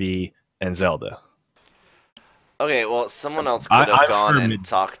 Navi, and Zelda. Okay, well, someone else could have I'm gone for and mid-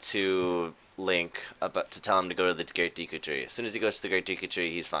 talked to Link about to tell him to go to the Great Deku Tree. As soon as he goes to the Great Deku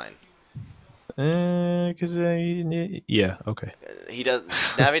Tree, he's fine. Yeah, okay.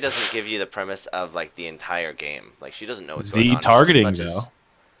 Navi doesn't give you the premise of like the entire game. Like she doesn't know what's going Z on. just as targeting much though. as-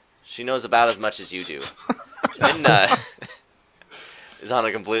 she knows about as much as you do. Minna is on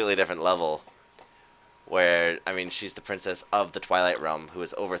a completely different level. Where I mean, she's the princess of the Twilight Realm, who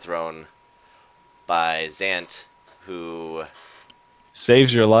was overthrown by Zant, who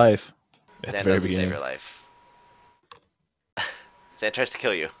Saves your life at the Zant very doesn't save beginning. your life. Zant tries to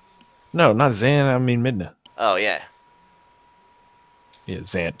kill you. No, not Zan. I mean Midna. Oh yeah. Yeah,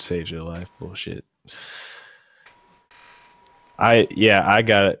 Zant saves your life. Bullshit. I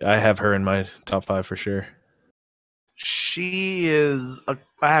got it. I have her in my top 5 for sure. She is. I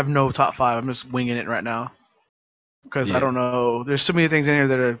have no top 5. I'm just winging it right now because Yeah. I don't know. There's so many things in here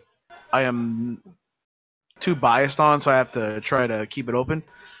that I am too biased on, so I have to try to keep it open.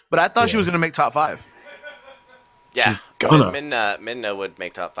 But I thought she Yeah. was gonna make top 5. Yeah. She's gonna. Minna would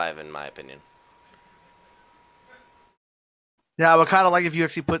make top 5 in my opinion. Yeah, I would kind of like if you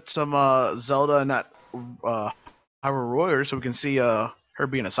actually put some Zelda in that Hyrule Warriors, so we can see her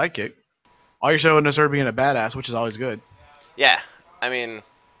being a sidekick. All you're showing is her being a badass, which is always good. Yeah. I mean,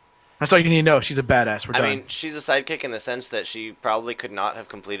 That's all you need to know. She's a badass. We're I done. mean, she's a sidekick in the sense that she probably could not have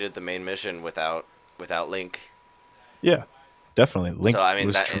completed the main mission without Link. Yeah, definitely. Link so I mean,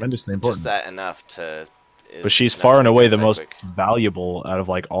 was that tremendously just important. that enough to But she's far and away the most valuable out of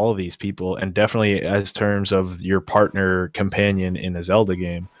like all of these people, and definitely as terms of your partner companion in a Zelda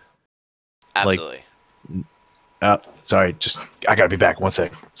game. Absolutely. Sorry, I gotta be back. 1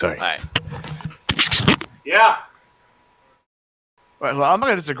 sec. Sorry. All right. Yeah. Right, well, I'm not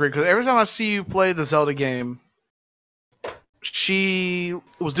gonna disagree because every time I see you play the Zelda game, she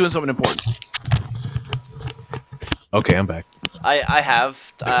was doing something important. Okay, I'm back. I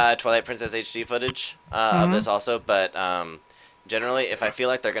have Twilight Princess HD footage of this also, but generally, if I feel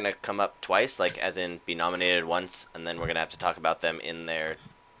like they're gonna come up twice, like as in be nominated once, and then we're gonna have to talk about them in their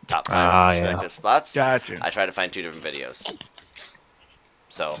top 5 respective spots. Gotcha. I try to find 2 different videos.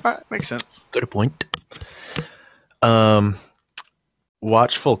 So. All right, makes sense. Good point.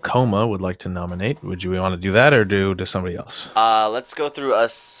 Watchful Coma would like to nominate. Would you want to do that or do to somebody else? Let's go through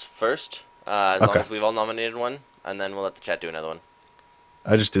us first, as long as we've all nominated one, and then we'll let the chat do another one.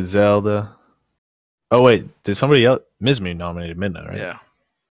 I just did Zelda. Oh wait, did somebody else? Mizmi nominated Midna, right? Yeah.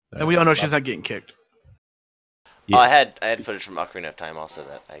 And we all know she's not getting kicked. Yeah. Oh, I had footage from Ocarina of Time also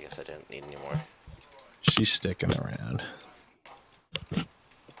that I guess I didn't need anymore. She's sticking around.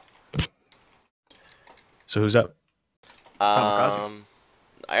 So who's up? I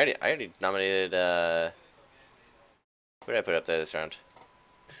already nominated. Who did I put up there this round?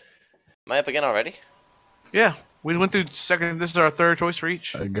 Am I up again already? Yeah, we went through second. This is our third choice for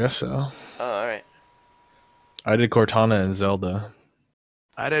each. I guess so. Oh, all right. I did Cortana and Zelda.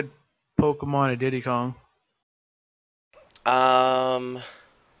 I did Pokemon and Diddy Kong.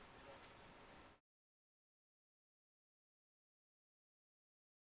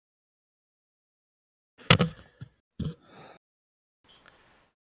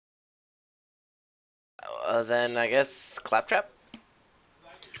 Then I guess Claptrap.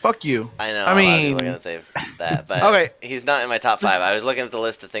 Fuck you. I know. I mean, we're gonna say that, but okay. He's not in my top 5. I was looking at the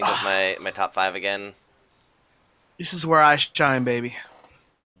list to think of my top 5 again. This is where I shine, baby.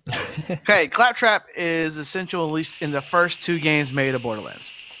 Okay, Claptrap is essential, at least in the first 2 games made of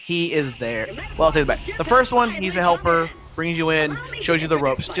Borderlands. He is there. Well, I'll take it back. The first one, he's a helper, brings you in, shows you the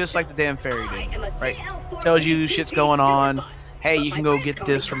ropes, just like the damn fairy did, right? Tells you shit's going on. Hey, you can go get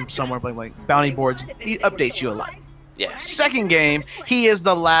this from somewhere, like bounty boards. He updates you a lot. Yeah. Second game, he is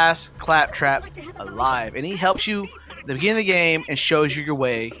the last Claptrap alive, and he helps you at the beginning of the game and shows you your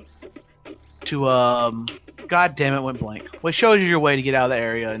way to God damn it, went blank. Well, it shows you your way to get out of the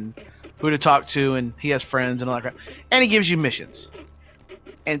area and who to talk to, and he has friends and all that crap. And he gives you missions.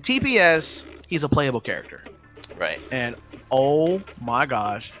 And TPS, he's a playable character. Right. And oh my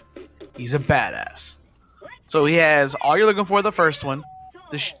gosh, he's a badass. So he has all you're looking for the first one,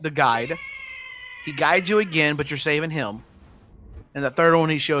 the guide. He guides you again, but you're saving him. And the third one,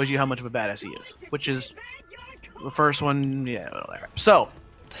 he shows you how much of a badass he is, which is the first one. Yeah, whatever. So,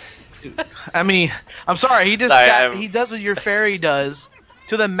 I mean, I'm sorry. He he does what your fairy does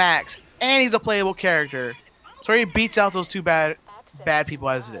to the max, and he's a playable character. So he beats out those 2 bad people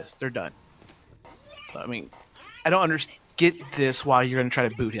as it is. They're done. I mean, I don't get this. Why you're gonna try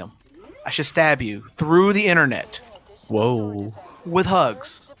to boot him? I should stab you through the internet. Whoa. With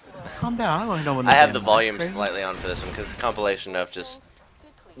hugs. Calm down. I don't know what. I have the volume slightly on for this one because it's a compilation of just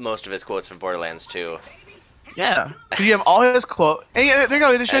most of his quotes from Borderlands 2. Yeah. So you have all his quotes. And yeah, there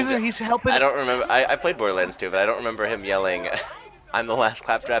you go. He's helping. I don't remember. I played Borderlands 2, but I don't remember him yelling, "I'm the last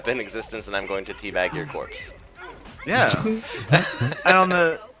Claptrap in existence, and I'm going to teabag your corpse." Yeah.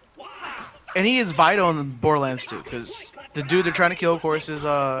 And he is vital in Borderlands 2 because the dude they're trying to kill, of course, is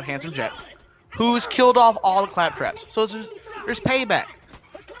Handsome Jack, who's killed off all the Claptraps. So there's payback.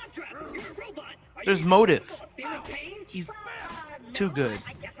 There's motive. He's too good.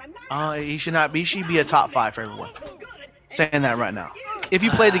 He should not be. He should be a top 5 for everyone. Saying that right now. If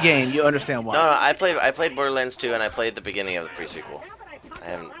you played the game, you understand why. No, I played Borderlands 2 and I played the beginning of the pre-sequel.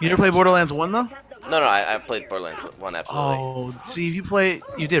 You never played Borderlands 1 though? No, I played Borderlands 1 absolutely. Oh, see, if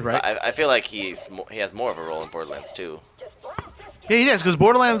you did, right? I feel like he has more of a role in Borderlands 2. Yeah, he does, because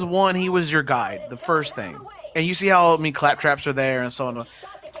Borderlands 1, he was your guide, the first thing. And you see how many Claptraps are there and so on.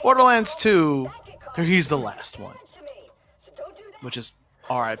 Borderlands 2, he's the last one. Which is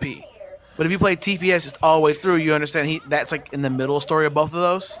RIP. But if you play TPS just all the way through, you understand that's like in the middle story of both of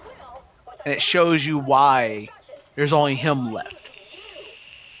those. And it shows you why there's only him left.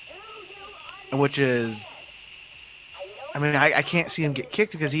 Which is, I mean, I can't see him get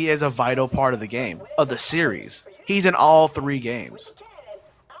kicked because he is a vital part of the game, of the series. He's in all 3 games.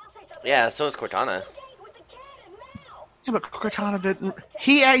 Yeah, so is Cortana. Yeah, but Cortana didn't.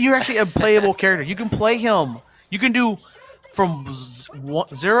 You're actually a playable character. You can play him. You can do from 1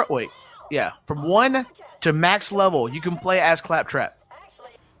 to max level. You can play as Claptrap.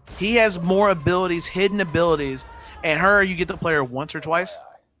 He has more abilities, hidden abilities, and her you get to play her once or twice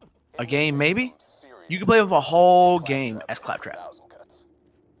a game, maybe. You can play with a whole game as Claptrap.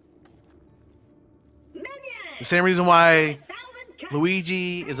 The same reason why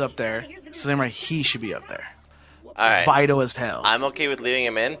Luigi is up there. The same way he should be up there. Alright. Vital as hell. I'm okay with leaving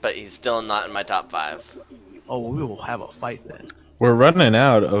him in, but he's still not in my top 5. Oh, we will have a fight then. We're running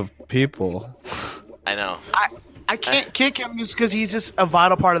out of people. I know. I can't kick him just because he's just a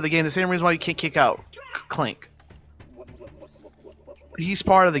vital part of the game. The same reason why you can't kick out Clank. He's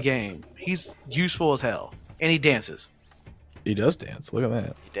part of the game. He's useful as hell. And he dances. He does dance. Look at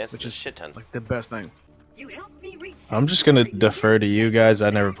that. He dances Which a is shit ton. like the best thing. I'm just gonna defer to you guys. I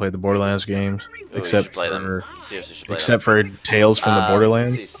never played the Borderlands games Ooh, except play them. for Seriously, should play except for Tales from the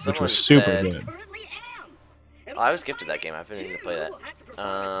Borderlands, see, which was someone super said- good. Oh, I was gifted that game. I've been meaning to play that.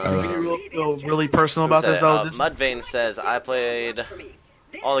 Feel really personal about this though. This- Mudvayne says, I played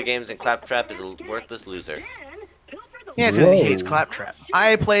all the games and Claptrap is a worthless loser. Yeah, because he Whoa. hates Claptrap.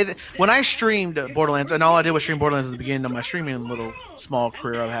 I played when I streamed Borderlands, and all I did was stream Borderlands at the beginning of my streaming little small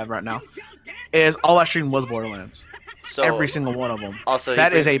career I have right now. Is all I streamed was Borderlands. So Every single one of them. also,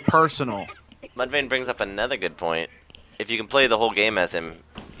 That is a personal. Mudvayne brings up another good point. If you can play the whole game as him,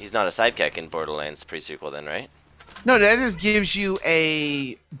 he's not a sidekick in Borderlands pre-sequel then, right? No, that just gives you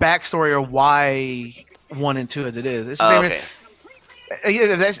a backstory of why 1 and 2 as it is. It's the Oh, same- okay.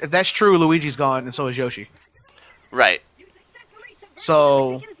 If that's true, Luigi's gone, and so is Yoshi. Right.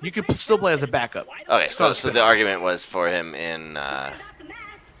 So you can still play as a backup. Okay, so the argument was for him in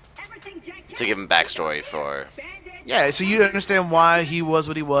to give him backstory for. Yeah, so you understand why he was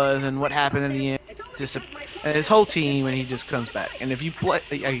what he was and what happened in the end. And his whole team, and he just comes back. And if you play,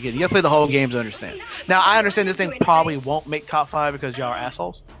 again, you gotta play the whole game to understand. Now, I understand this thing probably won't make top 5 because y'all are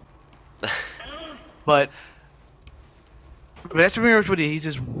assholes. but that's pretty much what he's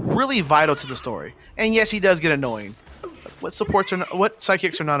just really vital to the story. And yes, he does get annoying. What supports are not, what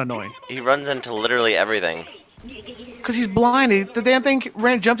sidekicks are not annoying? He runs into literally everything. Because he's blind. The damn thing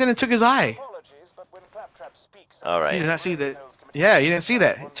jumped in and took his eye. All You right. did not see that. Yeah, you didn't see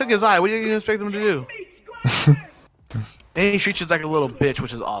that. It took his eye. What do you expect him to do? And he treats you like a little bitch,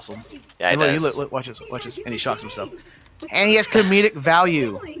 which is awesome. Yeah, he And look, does. watch this, and he shocks himself. And he has comedic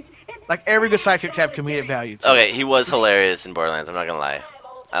value. Like every good sidekick have comedic value. Too. Okay, he was hilarious in Borderlands. I'm not gonna lie.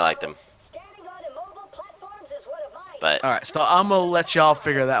 I liked him. But All right, so I'm gonna let y'all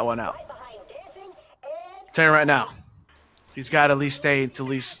figure that one out. Tell you right now, he's got to at least stay to at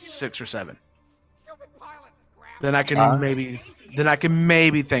least 6 or 7. Then I can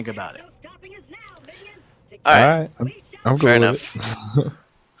maybe think about it. all right, All right, I'm fair good enough. with it.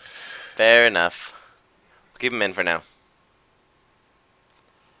 Fair enough. We'll keep him in for now.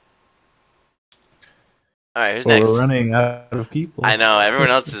 All right, who's Well, next? we're running out of people. I know everyone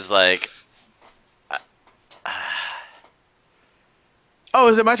else is like, Oh,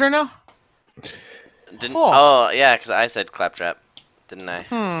 is it my turn now? didn't. Cool. Oh yeah, because I said Claptrap, didn't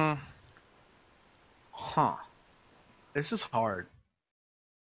I? Huh. This is hard.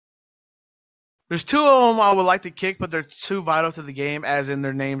 There's 2 of them I would like to kick, but they're too vital to the game, as in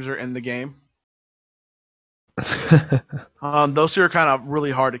their names are in the game. Those 2 are kind of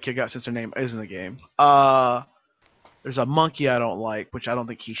really hard to kick out since their name is in the game. There's a monkey I don't like, which I don't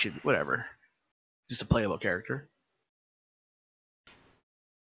think he should. Whatever. Just a playable character.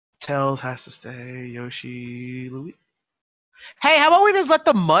 Tails has to stay. Yoshi, Louis. Hey, how about we just let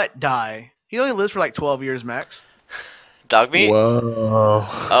the mutt die? He only lives for like 12 years max. Dog meat. Whoa.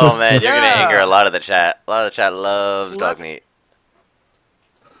 Oh man, you're gonna anger a Yes. lot of the chat. A lot of the chat loves dog Let- meat.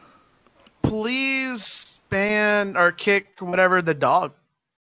 Please ban or kick whatever the dog.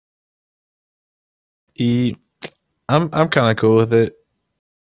 I'm kind of cool with it.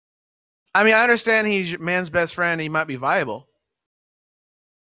 I mean, I understand he's man's best friend. He might be viable,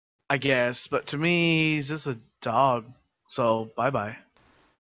 I guess, but to me, he's just a dog. So bye bye.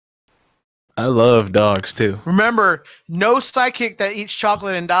 I love dogs too. Remember, no sidekick that eats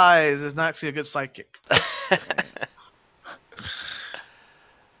chocolate and dies is not actually a good sidekick.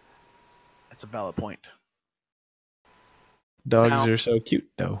 That's a valid point. Dogs Now- are so cute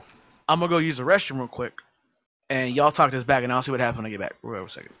though. I'm gonna go use the restroom real quick, and y'all talk this back, and I'll see what happens when I get back. Wait a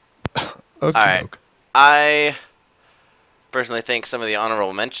second. Okay. Alright. I personally think some of the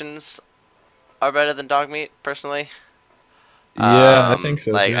honorable mentions are better than dog meat. Personally, Yeah, I think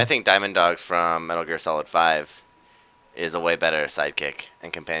so. Like too. I think Diamond Dogs from Metal Gear Solid 5 is a way better sidekick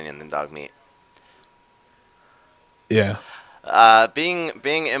and companion than dog meat. Yeah.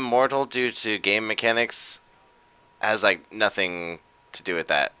 Being immortal due to game mechanics has like nothing to do with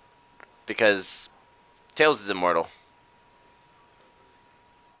that, because Tails is immortal.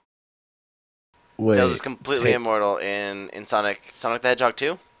 Wait, Tails is completely immortal in Sonic the Hedgehog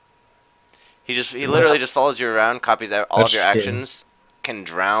 2. He literally just follows you around, copies all of your actions, can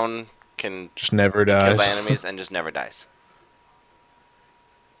drown, can just never be killed dies. by enemies, and just never dies.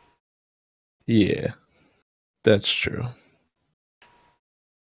 Yeah, that's true.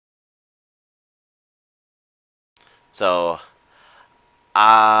 So,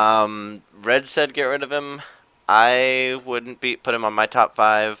 Red said get rid of him. I wouldn't put him on my top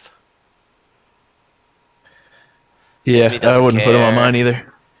 5. Yeah, I wouldn't put him on mine either.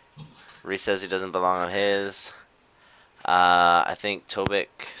 Reese says he doesn't belong on his. I think Tobik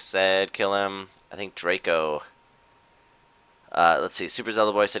said kill him. I think Draco. Let's see. Super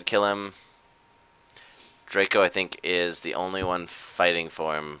Zelda Boy said kill him. Draco, I think, is the only one fighting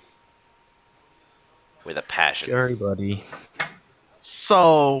for him with a passion. Sorry, buddy.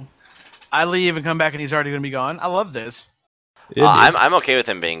 So, I leave and come back and he's already going to be gone. I love this. I'm okay with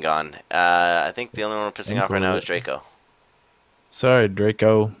him being gone. I think the only one we're pissing off right now is Draco. Sorry,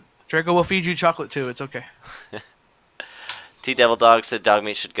 Draco. Draco will feed you chocolate too. It's okay. T Devil Dog said dog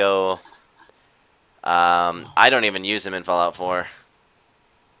meat should go. I don't even use him in Fallout 4.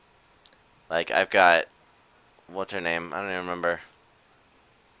 Like, I've got... What's her name? I don't even remember.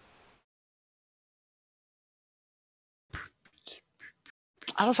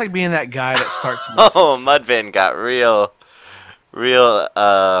 I just like being that guy that starts. Oh, Mudvayne got real,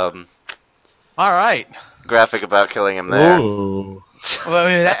 all right. graphic about killing him there. Ooh. Well,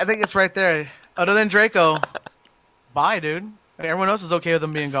 I mean, I think it's right there. Other than Draco, bye, dude. Everyone else is okay with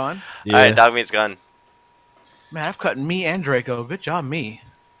him being gone. Yeah. Alright, dog meat's gone. Man, I've cut me and Draco. Good job, me.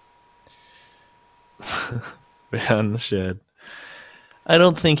 Behind the shed. I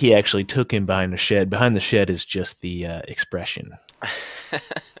don't think he actually took him behind the shed. Behind the shed is just the expression.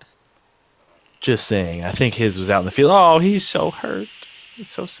 Just saying. I think his was out in the field. Oh, he's so hurt. He's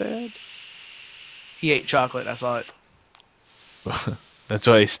so sad. He ate chocolate. I saw it. That's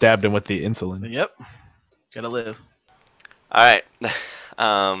why he stabbed him with the insulin. Yep. Gotta live. Alright.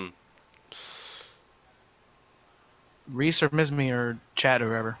 Reese or Mizme or Chad or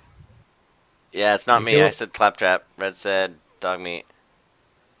whoever. Yeah, it's not me. I said Claptrap. Red said dog meat.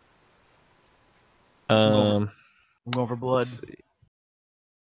 I'm going for blood.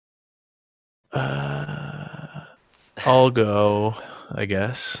 I'll go, I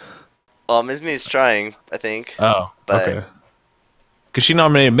guess. Well, Ms. Me's trying, I think. Oh, but okay. Because she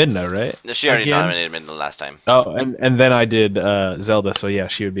nominated Midna, right? No, she already Again? nominated Midna last time. Oh, and then I did Zelda, so yeah,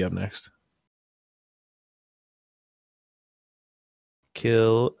 she would be up next.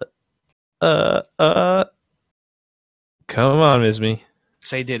 Kill. Come on, Isme.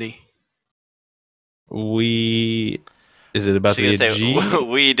 Say Diddy. Is it about She the gonna G? say,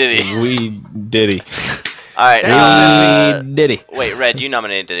 we Diddy. We Diddy. Alright, We Diddy. wait, Red, you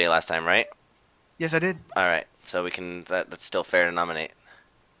nominated Diddy last time, right? Yes, I did. Alright, so we can, that's still fair to nominate.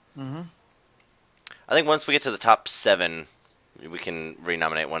 Mm-hmm. I think once we get to the top 7, we can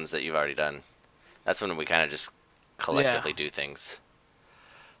renominate ones that you've already done. That's when we kind of just collectively do things.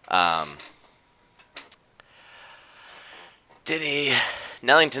 Diddy.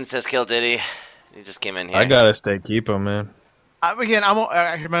 Nellington says kill Diddy. He just came in here. I gotta stay keep him, man. Again,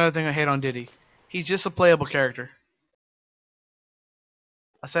 here's another thing I hate on Diddy. He's just a playable character.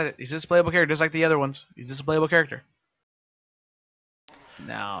 I said it. He's just a playable character, just like the other ones. He's just a playable character.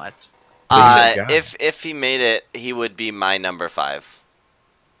 No, that's... if he made it, he would be my number 5.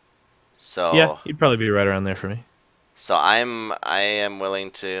 So Yeah, he'd probably be right around there for me. So I am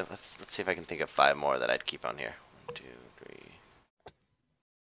willing to let's see if I can think of 5 more that I'd keep on here. 1, 2, 3.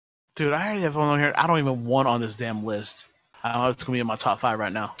 Dude, I already have one on here. I don't even want on this damn list. I don't know if it's gonna be in my top 5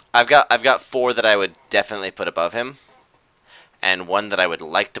 right now. I've got 4 that I would definitely put above him, and 1 that I would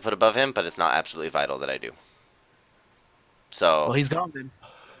like to put above him, but it's not absolutely vital that I do. So Well, he's gone then.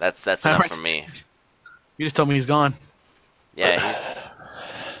 That's enough for me. You just told me he's gone. Yeah, he's.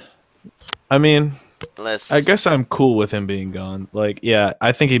 I mean, Unless... I guess I'm cool with him being gone. Like, yeah,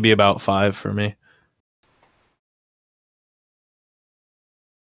 I think he'd be about 5 for me.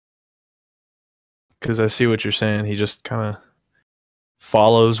 Because I see what you're saying. He just kind of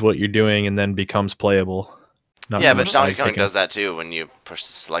follows what you're doing and then becomes playable. Not yeah, so but much Donkey Kong sidekicking. does that too when you push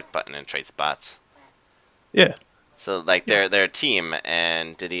the select button and trade spots. Yeah. So like they're a team,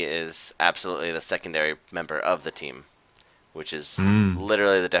 and Diddy is absolutely the secondary member of the team, which is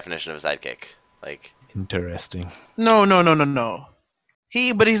literally the definition of a sidekick. Like Interesting. No.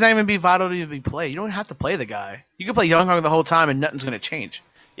 But he's not even be vital to be played. You don't have to play the guy. You can play Young Kong the whole time and nothing's gonna change.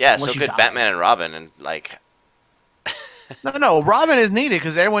 yeah, Unless so you could die. Batman and Robin, and like No. Robin is needed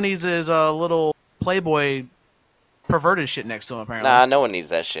because everyone needs his little playboy perverted shit next to him. Apparently. nah, no one needs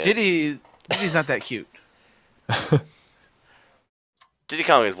that shit. Diddy Diddy's not that cute. Diddy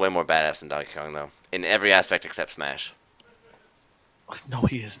Kong is way more badass than Donkey Kong, though, in every aspect except Smash. No,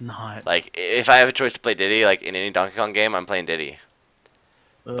 he is not. Like, if I have a choice to play Diddy, like in any Donkey Kong game, I'm playing Diddy.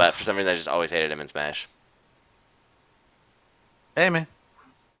 Ugh. But for some reason, I just always hated him in Smash. Hey, man.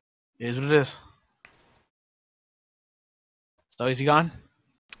 It is what it is. So is he gone?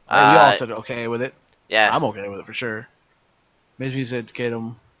 Hey, we all said okay with it. Yeah. I'm okay with it for sure. Maybe said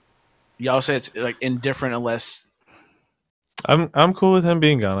Katum. Y'all say it's like indifferent unless. I'm cool with him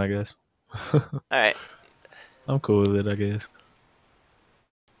being gone, I guess. All right. I'm cool with it, I guess.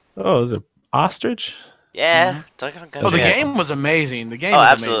 Oh, is it ostrich? Yeah. Mm-hmm. Donkey Kong Oh, the yeah. game was amazing. The game Oh,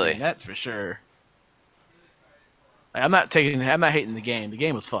 was absolutely. amazing. That's for sure. Like, I'm not hating the game. The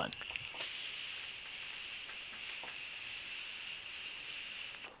game was fun.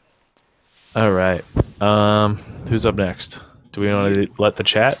 All right. Who's up next? Do we want to let the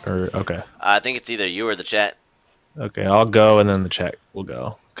chat or okay? I think it's either you or the chat. Okay, I'll go and then the chat will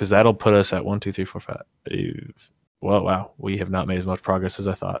go because that'll put us at 1, 2, 3, 4, 5. Well, wow, we have not made as much progress as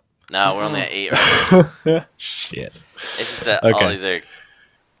I thought. No, we're only at 8 right now. Shit. It's just that Okay. all these are.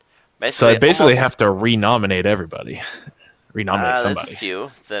 So I basically have to renominate everybody. Renominate There's somebody. a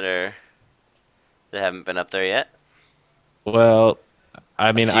few that haven't been up there yet. Well,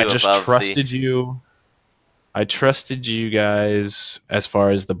 I mean, I few just above trusted you. I trusted you guys as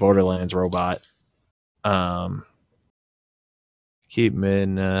far as the Borderlands robot. Keep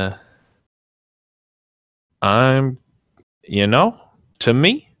in. To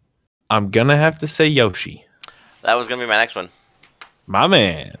me, I'm gonna have to say Yoshi. That was gonna be my next one. My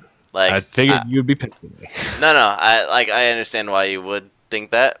man. Like, I figured you'd be pissed with me. No. I understand why you would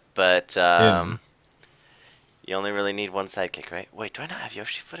think that, but you only really need one sidekick, right? Wait, do I not have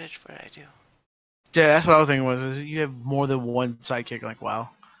Yoshi footage? What did I do? Yeah, that's what I was thinking. Was you have more than one sidekick? Like, wow.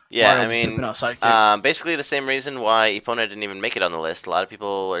 Yeah, Mario's I mean, dipping out sidekicks. basically the same reason why Epona didn't even make it on the list. A lot of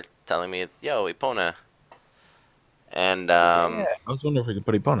people were telling me, "Yo, Epona," and I was wondering if we could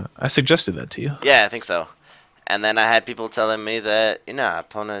put Epona. I suggested that to you. yeah, I think so. And then I had people telling me that,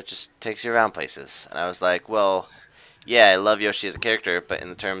 Epona just takes you around places, and I was like, well, yeah, I love Yoshi as a character, but in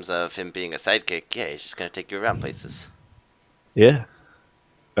the terms of him being a sidekick, yeah, he's just gonna take you around places. Yeah,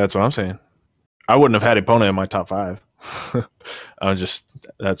 that's what I'm saying. I wouldn't have had Epona in my top 5.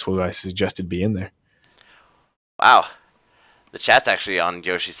 That's who I suggested be in there. Wow, the chat's actually on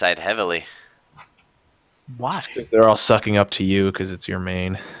Yoshi's side heavily. Why? Because they're all sucking up to you because it's your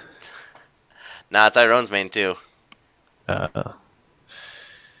main. Nah, it's Tyrone's main too.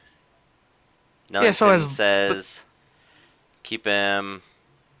 Nellington says, keep him.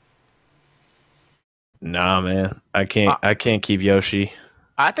 Nah, man, I can't keep Yoshi.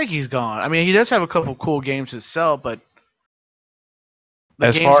 I think he's gone. I mean, he does have a couple cool games to sell, but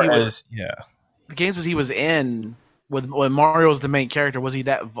As far as the games that he was in when Mario was the main character, was he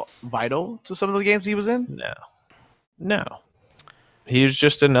that vital to some of the games he was in? No. He's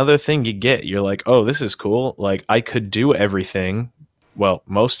just another thing you get. You're like, oh, this is cool. Like, I could do everything, well,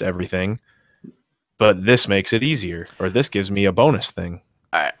 most everything, but this makes it easier, or this gives me a bonus thing.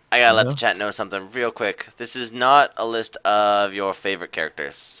 Alright, I gotta let the chat know something real quick. This is not a list of your favorite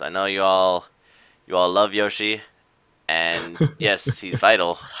characters. I know you all love Yoshi, and yes, he's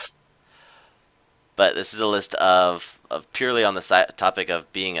vital. But this is a list of purely on the topic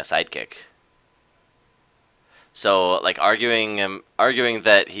of being a sidekick. So, like, arguing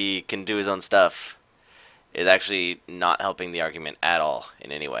that he can do his own stuff is actually not helping the argument at all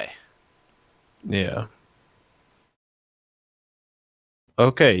in any way. Yeah.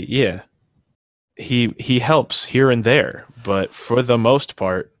 Okay, yeah. He helps here and there, but for the most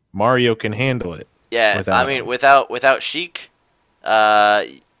part, Mario can handle it. Yeah, I mean, without Sheik,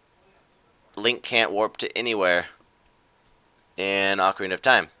 Link can't warp to anywhere in Ocarina of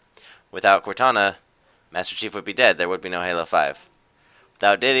Time. Without Cortana, Master Chief would be dead. There would be no Halo 5.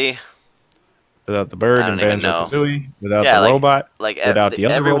 Without Diddy, without the bird and Banjo-Kazooie, without the robot, without the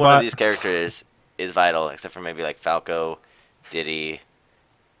other every robot. one of these characters is vital, except for maybe like Falco, Diddy,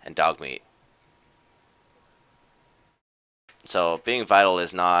 and Dogmeat. So being vital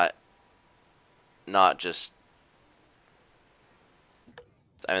is not just.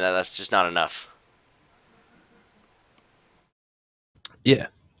 I mean, that's just not enough. Yeah.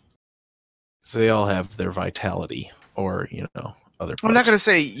 So they all have their vitality, or other parts. I'm not gonna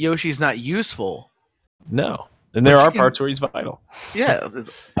say Yoshi's not useful. No, and there are parts where he's vital. Yeah,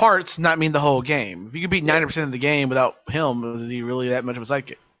 parts not mean the whole game. If you can beat 90% of the game without him, is he really that much of a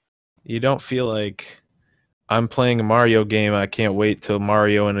sidekick? You don't feel like I'm playing a Mario game. I can't wait till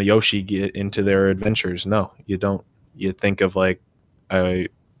Mario and Yoshi get into their adventures. No, you don't. You think of like,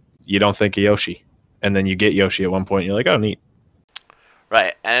 you don't think of Yoshi, and then you get Yoshi at one point, and you're like, oh, neat.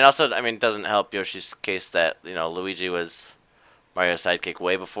 Right, and it also, I mean, doesn't help Yoshi's case that, you know, Luigi was Mario's sidekick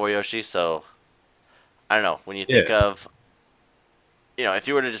way before Yoshi, so I don't know. When you think of, you know, if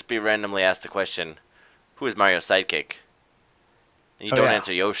you were to just be randomly asked the question, who is Mario's sidekick? And you don't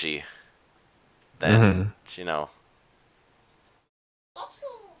answer Yoshi, then, you know.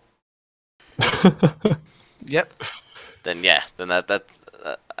 Yep. Then, yeah, then that's,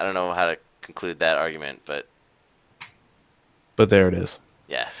 I don't know how to conclude that argument, but. But there it is.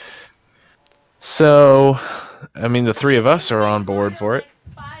 Yeah. So, I mean, the three of us are on board for it.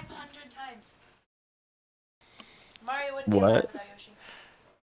 Like 500 times. Mario wouldn't What? be alive without Yoshi.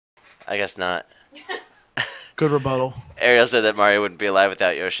 I guess not. Good rebuttal. Ariel said that Mario wouldn't be alive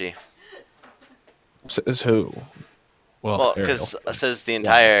without Yoshi. Says who? Well, because it says the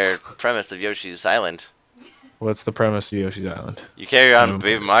entire premise of Yoshi's Island. What's the premise of Yoshi's Island? You carry on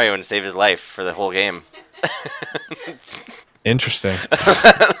Baby Mario and save his life for the whole game. Interesting.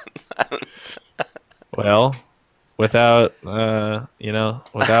 Well, without,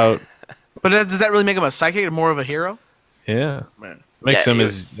 without. But does that really make him a psychic or more of a hero? Yeah. Man.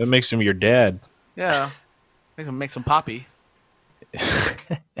 That makes him your dad. Yeah. Makes him Poppy. Because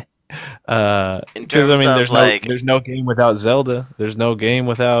there's no game without Zelda. There's no game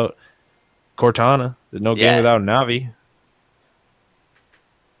without Cortana. There's no game without Navi.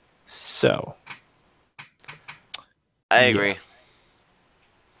 So, I agree.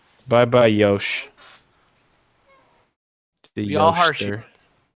 Bye bye Yosh. Be all harsh.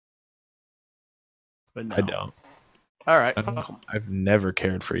 But no. I don't. All right. I've never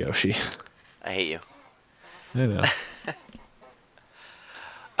cared for Yoshi. I hate you. I know.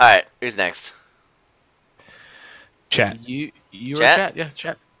 Alright, who's next? Chat. You were chat? Yeah,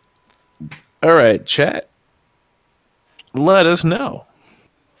 chat. Alright, chat. Let us know.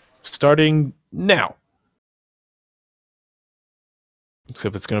 Starting now.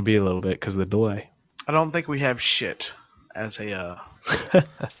 Except it's going to be a little bit because of the delay. I don't think we have shit as a...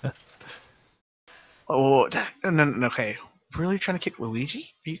 Oh, no, okay. Really trying to kick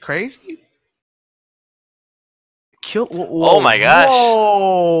Luigi? Are you crazy? Oh my gosh.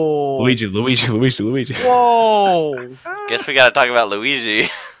 Whoa. Luigi. Whoa. Guess we gotta talk about Luigi.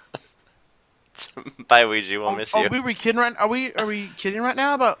 Bye, Luigi. We'll miss you. Are we kidding right? Are we kidding right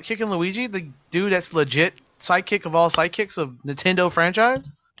now about kicking Luigi, the dude that's legit sidekick of all sidekicks of Nintendo franchise?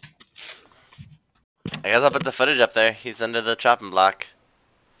 I guess I'll put the footage up there. He's under the chopping block.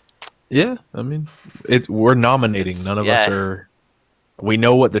 Yeah, I mean, we're nominating. None of us are. We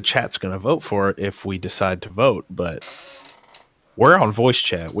know what the chat's going to vote for if we decide to vote, but we're on voice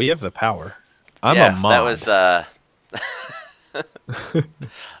chat. We have the power. I'm a mod.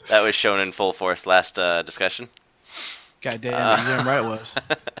 That was shown in full force last discussion. God damn, you're damn right it was.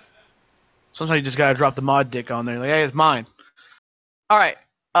 Sometimes you just gotta drop the mod dick on there. Like, hey, it's mine. All right.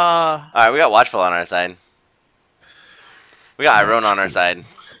 All right, we got Watchful on our side. We got Iron on our side.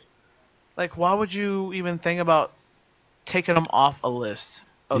 Like, why would you even think about taking him off a list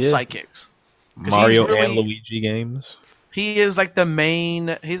of sidekicks? Mario and Luigi games. He is like the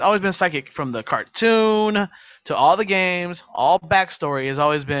main. He's always been psychic from the cartoon to all the games. All backstory has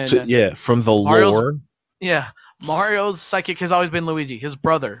always been. From the lore. Yeah, Mario's psychic has always been Luigi, his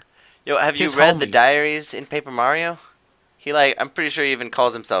brother. Yo, have you read the diaries in Paper Mario? I'm pretty sure he even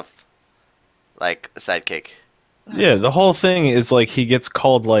calls himself like a sidekick. Yeah, the whole thing is like he gets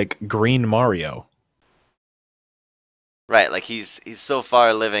called like Green Mario. Right, like he's so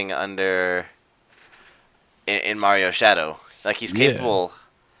far living under in Mario's shadow. Like he's capable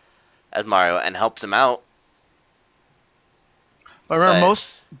as Mario and helps him out. But remember,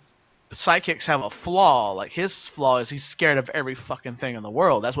 most sidekicks have a flaw. Like his flaw is he's scared of every fucking thing in the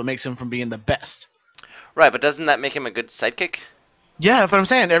world. That's what makes him from being the best. Right, but doesn't that make him a good sidekick? Yeah, that's what I'm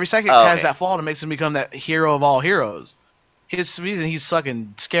saying. Every sidekick has that flaw that makes him become that hero of all heroes. His reason he's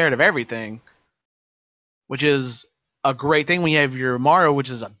fucking scared of everything, which is a great thing when you have your Mario, which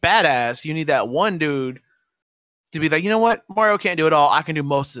is a badass. You need that one dude to be like, you know what? Mario can't do it all. I can do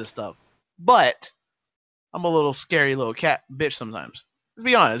most of this stuff. But I'm a little scary little cat bitch sometimes. Let's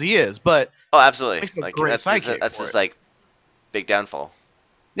be honest, he is. But absolutely. Like that's his like big downfall.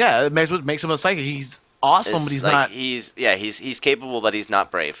 Yeah, it makes what makes him a psychic. He's awesome, but he's like, not. He's capable, but he's not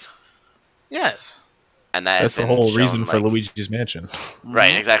brave. Yes. And that's the whole reason for Luigi's Mansion.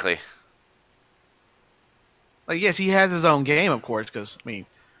 Right, exactly. Like, yes, he has his own game, of course, because, I mean,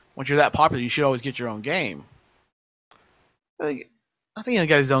 once you're that popular, you should always get your own game. Like, I think he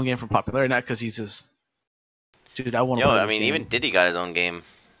got his own game from popularity, not because he's just, dude, I want to play this game. Even Diddy got his own game.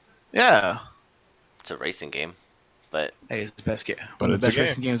 Yeah. It's a racing game. But hey, it's the best game. But One of it's the a best game.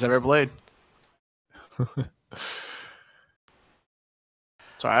 racing games I've ever played.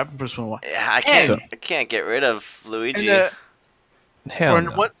 Sorry, I just want to. yeah, I can't get rid of Luigi. Hell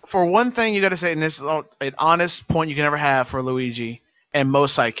no. For one thing, you got to say, and this is an honest point you can never have for Luigi and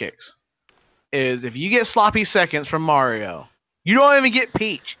most sidekicks, is if you get sloppy seconds from Mario, you don't even get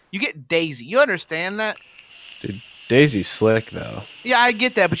Peach. You get Daisy. You understand that? Dude, Daisy's slick though. Yeah, I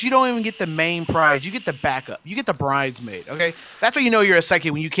get that, but you don't even get the main prize. You get the backup. You get the bridesmaid. Okay, that's when you know you're a sidekick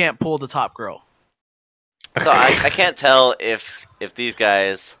when you can't pull the top girl. So I can't tell if these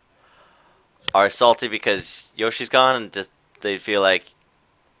guys are salty because Yoshi's gone and just they feel like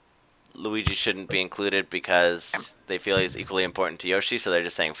Luigi shouldn't be included because they feel he's equally important to Yoshi, so they're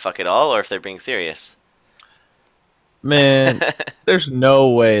just saying fuck it all, or if they're being serious. Man, there's no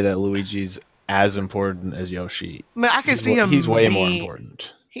way that Luigi's as important as Yoshi. I mean, I can see him. He's way more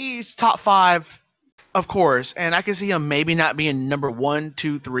important. He's top 5, of course, and I can see him maybe not being number 1,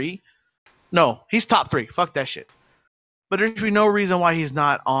 2, 3. No, he's top 3. Fuck that shit. But there's be no reason why he's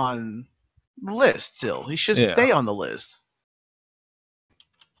not on the list still. He should stay on the list.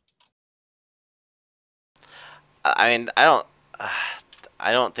 I mean, I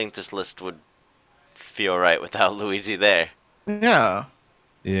don't think this list would feel right without Luigi there. Yeah.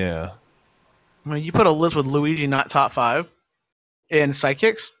 Yeah. I mean, you put a list with Luigi not top 5 in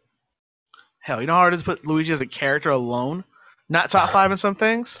Sidekicks. Hell, you know how hard it is to put Luigi as a character alone? Not top 5 in some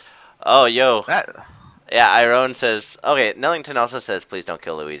things? Oh, yo. That. Yeah, Iron says... Okay, Nellington also says, please don't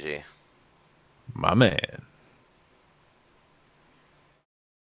kill Luigi. My man.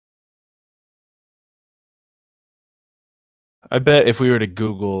 I bet if we were to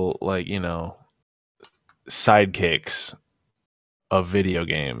Google, like, you know, sidekicks of video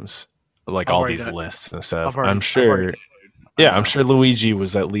games, like all these lists and stuff, I'm sure... Yeah, I'm sure Luigi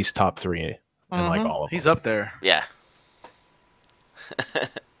was at least top 3 in like all of them. He's up there. Yeah.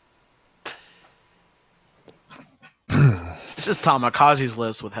 This is Tamakazi's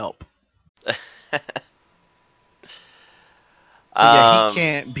list with help. So yeah, he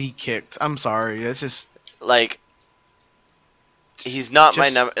can't be kicked. I'm sorry. It's just like he's not my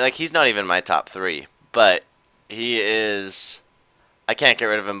number. Like he's not even my top 3, but he is. I can't get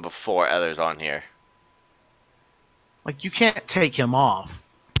rid of him before others on here. Like you can't take him off.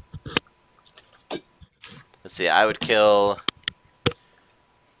 Let's see. I would kill.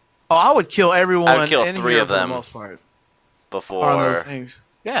 Oh, I would kill everyone. I would kill in 3 here of them for the most part. Before On those things.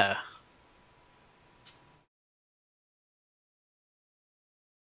 Yeah.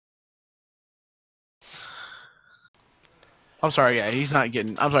 I'm sorry, yeah, he's not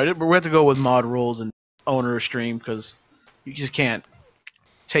getting. I'm sorry, we have to go with mod rules and owner stream because you just can't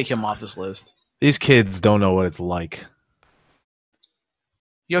take him off this list. These kids don't know what it's like.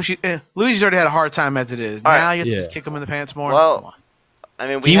 Yoshi, Luigi's already had a hard time as it is. All now right. you have to just kick him in the pants more. Well, I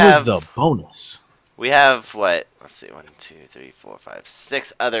mean, he was the bonus. We have what? Let's see, 1, 2, 3, 4, 5,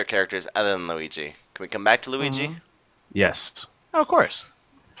 6 other characters other than Luigi. Can we come back to Luigi? Yes. Oh, of course.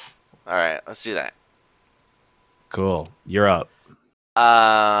 All right, let's do that. Cool. You're up.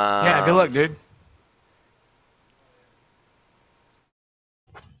 Yeah, good luck, dude.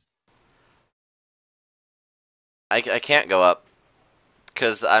 I can't go up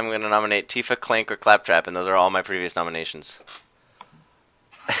because I'm going to nominate Tifa, Clank, or Claptrap, and those are all my previous nominations.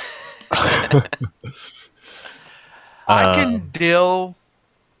 I can deal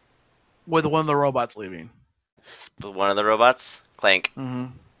with one of the robots leaving. One of the robots? Clank.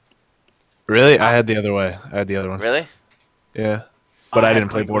 Really? I had the other way. I had the other one. Really? Yeah. But I didn't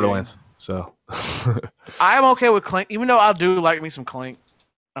play Borderlands, so. I'm okay with Clank, even though I do like me some Clank.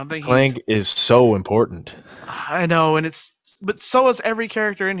 I think Clank is so important. I know, and but so is every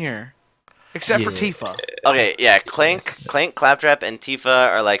character in here, except for Tifa. Okay, yeah, Clank, Claptrap, and Tifa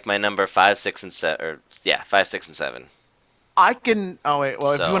are like my number 5, 6, and 7. Or yeah, 5, 6, and 7. I can. Oh wait,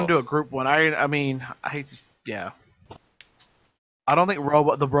 well, if you want So- to do a group one, I mean, I hate to. Yeah. I don't think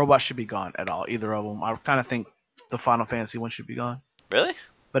the robot should be gone at all. Either of them. I kind of think the Final Fantasy one should be gone. Really?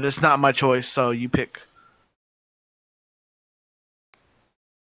 But it's not my choice, so you pick.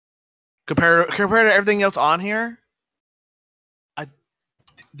 Compared to everything else on here,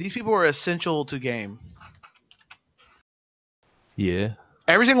 these people are essential to game. Yeah.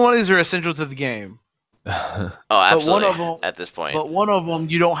 Every single one of these are essential to the game. Oh, absolutely. One of them, at this point. But one of them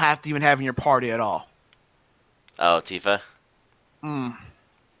you don't have to even have in your party at all. Oh, Tifa? I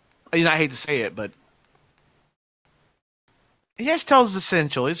hate to say it, but he just tells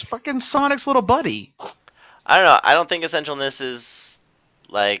essential. He's fucking Sonic's little buddy. I don't know. I don't think essentialness is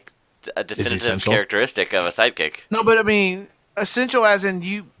like a definitive essential? characteristic of a sidekick. No, but I mean, essential as in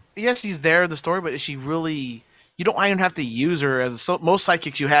you. Yes, he's there in the story, but is she really? you don't even have to use her as most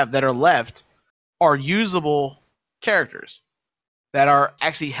sidekicks you have that are left are usable characters that are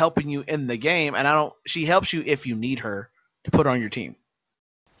actually helping you in the game, and she helps you if you need her to put on your team.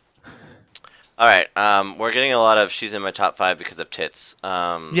 All right, we're getting a lot of she's in my top 5 because of tits.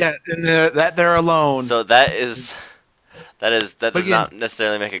 Yeah, and that they're alone. So that does not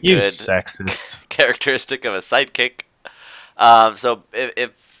necessarily make a good sexist characteristic of a sidekick. So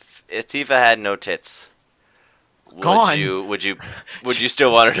if Tifa had no tits, would you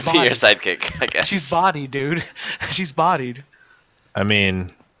still want her to be your sidekick? I guess she's bodied, dude. She's bodied. I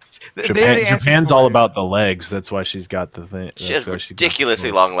mean, Japan's all about the legs. That's why she's got the thing. She has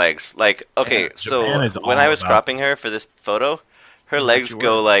ridiculously long legs. Like, okay, so when I was cropping her for this photo, her legs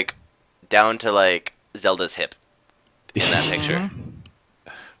go like down to like Zelda's hip in that picture.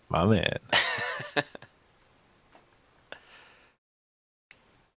 My man.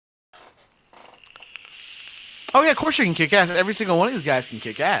 Oh yeah, of course she can kick ass. Every single one of these guys can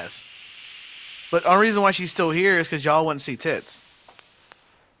kick ass. But the only reason why she's still here is because y'all wouldn't see tits.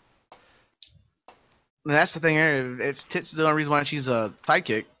 And that's the thing here. If tits is the only reason why she's a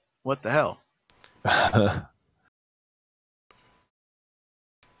sidekick, what the hell?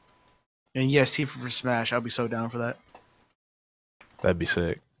 And yes, Tifa for Smash. I'll be so down for that. That'd be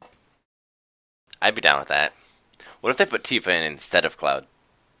sick. I'd be down with that. What if they put Tifa in instead of Cloud?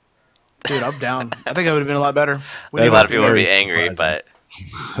 Dude, I'm down. I think that would have been a lot better. A lot of people would be angry, but...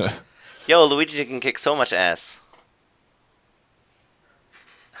 Yo, Luigi can kick so much ass.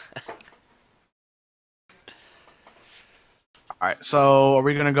 Alright, so are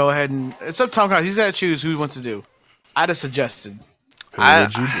we going to go ahead and... It's up to Tom Cruise. He's got to choose who he wants to do. I'd have suggested. Who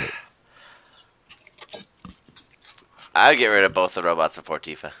would you do? I'd get rid of both the robots before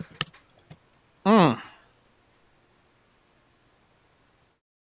Tifa. Because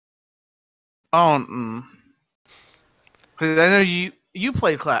I know you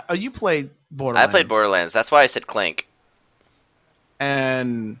played you played Borderlands. I played Borderlands. That's why I said Clank.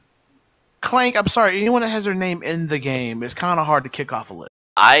 And Clank, I'm sorry, anyone that has their name in the game is kind of hard to kick off a list.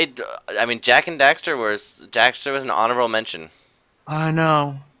 I mean, Jak and Daxter was an honorable mention. I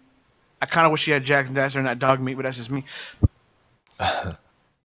know. I kind of wish you had Jak and Daxter and not dog meat, but that's just me. But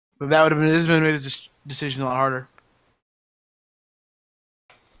that would have made this decision a lot harder.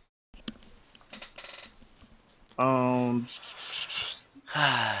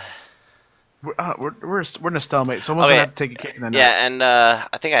 We're in a stalemate. Someone's gonna have to take a kick in the nuts. Yeah, and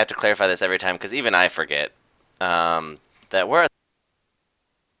I think I have to clarify this every time because even I forget that we're at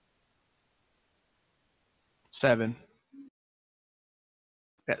 7.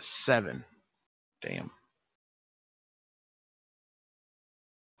 That's 7. Damn.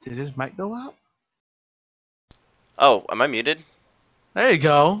 Did his mic go out? Oh, am I muted? There you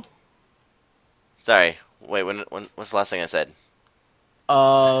go. Sorry. Wait, what's the last thing I said?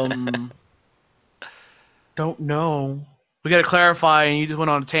 Don't know. We gotta clarify, and you just went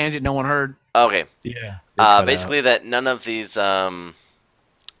on a tangent no one heard. Okay. Yeah. Basically, that none of these, no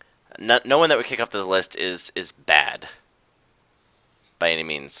one that would kick off the list is bad. By any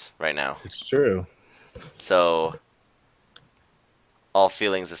means, right now. It's true. So, all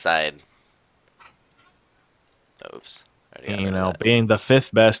feelings aside. Oops. You know, being the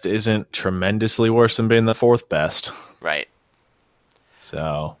 5th best isn't tremendously worse than being the 4th best. Right.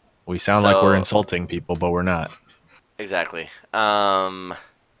 So, we sound like we're insulting people, but we're not. Exactly. I'm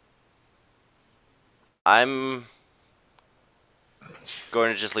going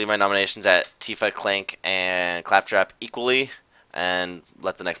to just leave my nominations at Tifa, Clank, and Claptrap equally, and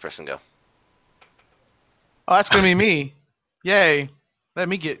let the next person go. Oh, that's gonna be me. Yay. Let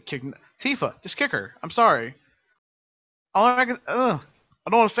me get kicked. Tifa, just kick her. I'm sorry. I don't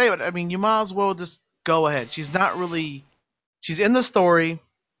want to say it, but I mean, you might as well just go ahead. She's not really... She's in the story,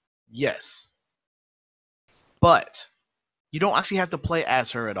 yes. But you don't actually have to play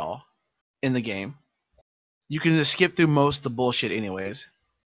as her at all in the game. You can just skip through most of the bullshit anyways.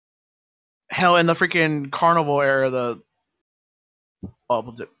 Hell, in the freaking carnival area,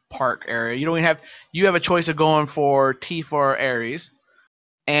 park area, you don't even have... You have a choice of going for Tifa or Ares.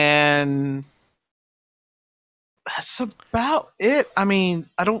 And... that's about it. I mean,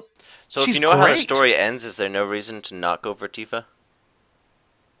 I don't... So if you know how the story ends, is there no reason to not go for Tifa?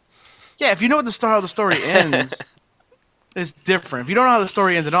 Yeah, if you know how the story ends, it's different. If you don't know how the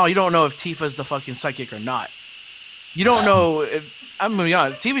story ends at all, you don't know if Tifa's the fucking psychic or not. You don't know if... I'm gonna be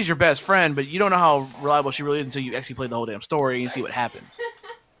honest, Tifa's your best friend, but you don't know how reliable she really is until you actually play the whole damn story and see what happens.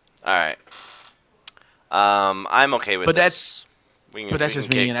 Alright. I'm okay with this. But that's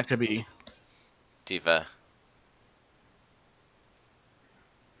just me, and that could be... Tifa.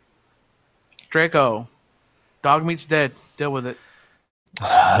 Draco. Dog meat's dead. Deal with it.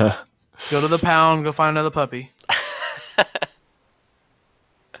 Go to the pound. Go find another puppy.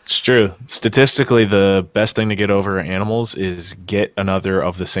 It's true. Statistically, the best thing to get over animals is get another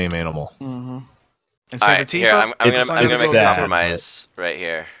of the same animal. Mm-hmm. All right, here I'm gonna make a sad, compromise right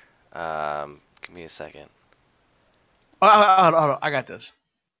here. Give me a second. Oh, I got this.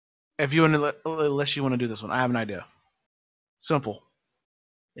 If you want to, unless you want to do this one, I have an idea. Simple.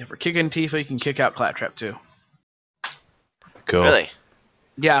 If we're kicking Tifa, you can kick out Claptrap too. Cool. Really?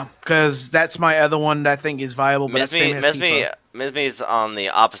 Yeah, because that's my other one that I think is viable. But Mizme's on the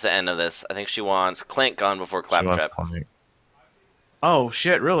opposite end of this. I think she wants Clank gone before Claptrap. Oh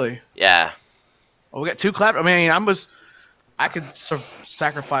shit! Really? Yeah. Well, we got 2 Claptrap. I mean, I could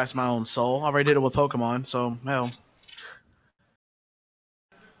sacrifice my own soul. I already did it with Pokemon, so hell.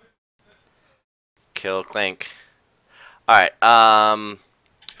 Kill Clank. All right. Oh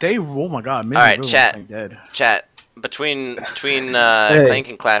my god. All right, really chat. Dead. Chat. Between Clank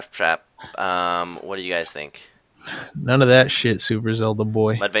and Claptrap, what do you guys think? None of that shit, Super Zelda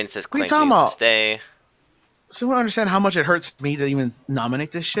boy. Mudvayne says What are you Clank talking needs about? to stay. So I don't understand how much it hurts me to even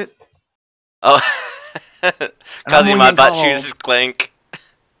nominate this shit. Oh, Kazi Modbot chooses Clank.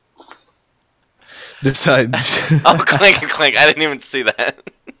 Decide. Oh, Clank and Clank. I didn't even see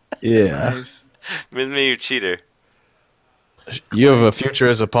that. Yeah. Nice. Mizme, you cheater. You have a future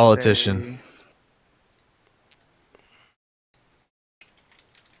as a politician.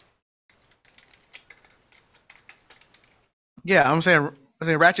 Yeah, I'm saying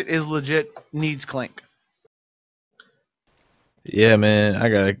Ratchet is legit. Needs Clank. Yeah, man.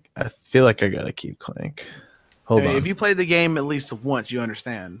 I feel like I gotta keep Clank. Hold on. If you played the game at least once, you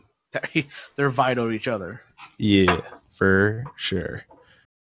understand that they're vital to each other. Yeah, for sure.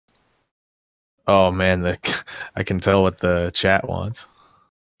 Oh man, I can tell what the chat wants.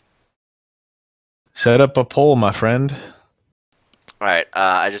 Set up a poll, my friend. All right.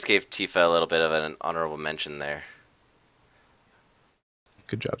 I just gave Tifa a little bit of an honorable mention there.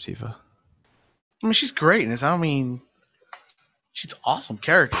 Good job, Tifa. I mean, she's great in this. I mean, she's an awesome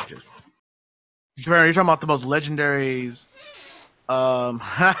character. You're talking about the most legendaries.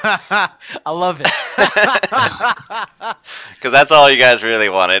 I love it. Because that's all you guys really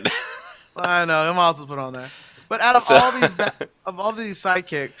wanted. I know. I'm also put on there. But out of all these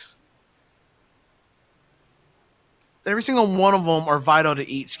sidekicks, every single one of them are vital to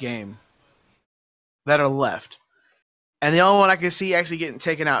each game that are left. And the only one I can see actually getting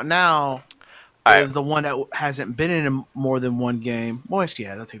taken out now is the one that hasn't been in more than one game. Well,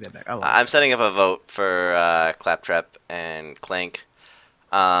 yeah, I'll take that back. I'm setting up a vote for Claptrap and Clank.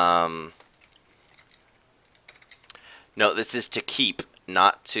 No, this is to keep,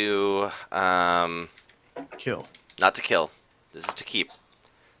 not to kill. Not to kill. This is to keep.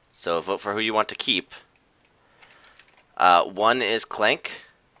 So vote for who you want to keep. 1 is Clank.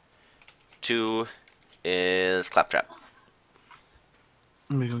 2 is Claptrap.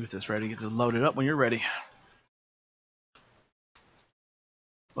 Let me go get this ready. Get this loaded up when you're ready.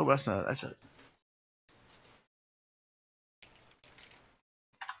 Oh, that's not. That's it.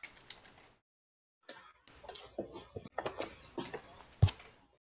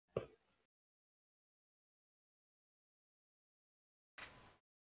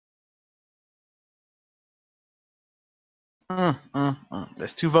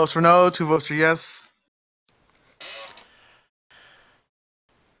 There's 2 votes for no, 2 votes for yes.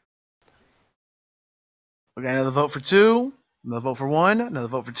 We got another vote for 2, another vote for 1, another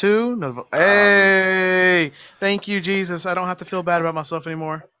vote for 2, another vote. Hey! Thank you, Jesus. I don't have to feel bad about myself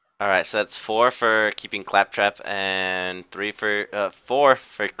anymore. All right, so that's 4 for keeping Claptrap and 4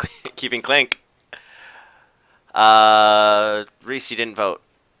 for keeping Clank. Reese, you didn't vote.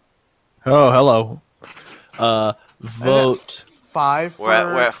 Oh, hello. Vote 5. We're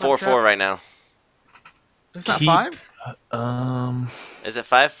at 4-4 right now. It's not 5. Is it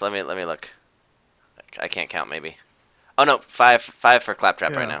 5? Let me look. I can't count. Maybe. Oh no, 5 for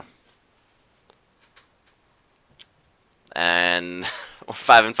Claptrap right now. And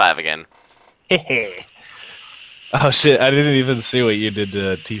 5 and 5 again. Oh shit! I didn't even see what you did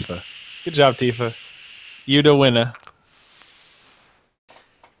to Tifa. Good job, Tifa. You the winner.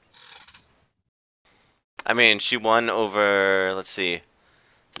 I mean, she won over, let's see,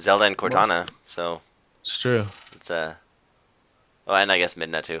 Zelda and Cortana, so it's true. It's oh, and I guess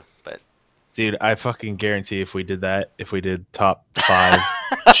Midna too, but dude, I fucking guarantee if we did top 5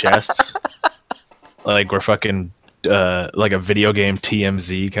 chests, like we're fucking like a video game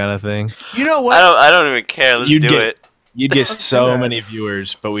TMZ kind of thing. You know what? I don't even care. Let's do it. You'd get so many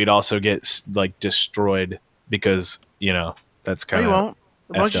viewers, but we'd also get like destroyed because that's kind of. You won't.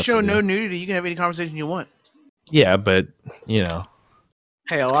 As long as you show no nudity, you can have any conversation you want. Yeah, but you know,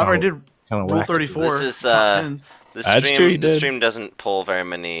 Hell, I already did kind of Rule wacky. 34. This is top tens. That's true, you the did. stream doesn't pull very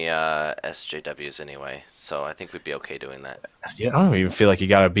many SJWs anyway, so I think we'd be okay doing that. Yeah, I don't even feel like you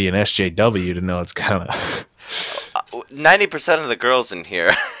got to be an SJW to know it's kind of 90% of the girls in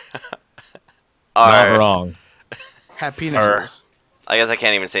here not are wrong. Have penises. I guess I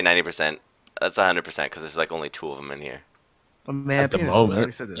can't even say 90%. That's 100% because there's like only 2 of them in here. At the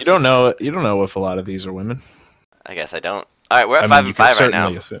moment, you don't know. You don't know if a lot of these are women. I guess I don't. All right, we're at 5 and 5 right now.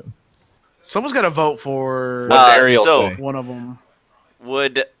 Assume. Someone's got to vote for. What's Ariel say? One of them.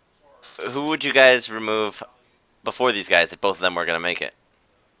 Who would you guys remove before these guys if both of them were gonna make it?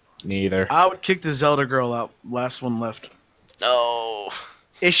 Neither. I would kick the Zelda girl out. Last one left. No.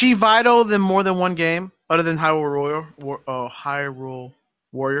 Is she vital in more than one game other than Hyrule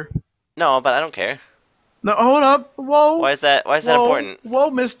Warrior? No, but I don't care. No, hold up. Whoa. Why is that important?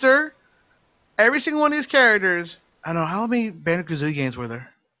 Whoa, mister. Every single one of these characters. I don't know. How many Banjo-Kazooie games were there?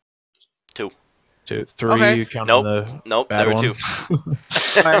 2. 2, 3, Okay. counting Nope, there were 2.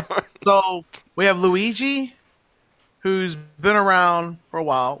 Right. So, we have Luigi, who's been around for a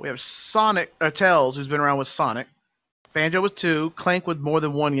while. We have Tails, who's been around with Sonic. Banjo was 2. Clank with more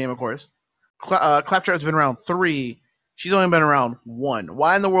than one game, of course. Claptrap's been around 3. She's only been around 1.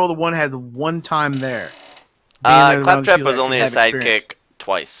 Why in the world the one has one time there? Claptrap was only a sidekick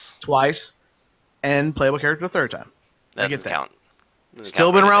twice. Twice. And playable character the third time. That doesn't count.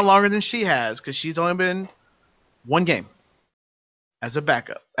 Still been around longer than she has, because she's only been 1 game. As a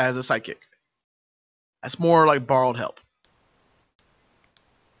backup, as a sidekick. That's more like borrowed help.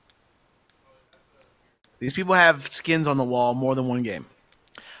 These people have skins on the wall more than 1 game.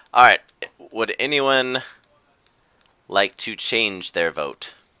 Alright, would anyone like to change their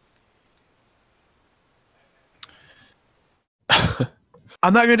vote?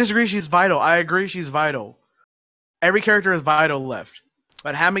 I'm not going to disagree she's vital. I agree she's vital. Every character is vital left.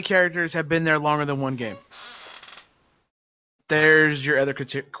 But how many characters have been there longer than 1 game? There's your other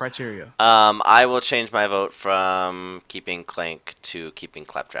criteria. I will change my vote from keeping Clank to keeping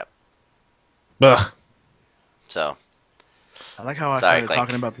Claptrap. Ugh. So. I like how I started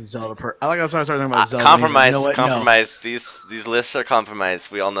talking about the Zelda. I like how I started talking about Zelda. Compromise, like, compromise. No. These lists are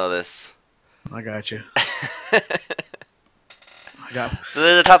compromised. We all know this. I got you. So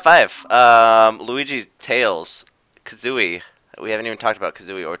there's the top 5. Luigi, Tails, Kazooie. We haven't even talked about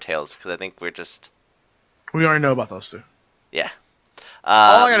Kazooie or Tails because I think we're just. We already know about those 2. Yeah.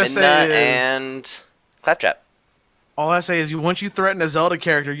 All I gotta Midna say is, and Claptrap. All I say is, once you threaten a Zelda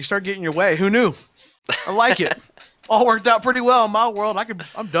character, you start getting your way. Who knew? I like it. All worked out pretty well in my world.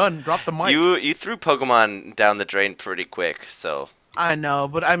 I'm done. Drop the mic. You threw Pokemon down the drain pretty quick, so. I know,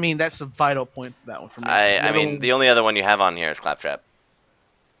 but I mean that's a vital point for that one for me. I mean the only other one you have on here is Claptrap.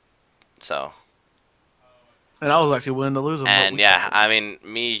 So. And I was actually willing to lose them. And yeah, I mean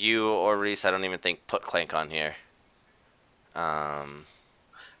me, you, or Reese, I don't even think put Clank on here. No,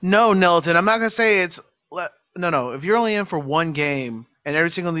 Nelton, I'm not gonna say it's no. If you're only in for 1 game and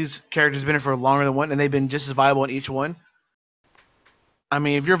every single of these characters has been in for longer than 1, and they've been just as viable in each one. I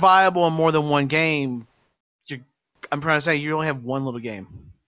mean, if you're viable in more than 1 game, I'm trying to say you only have 1 little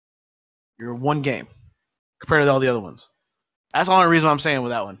game. You're 1 game compared to all the other ones. That's the only reason I'm saying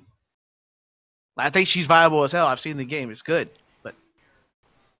with that one. I think she's viable as hell. I've seen the game; it's good, but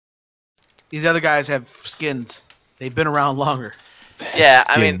these other guys have skins. They've been around longer. Yeah,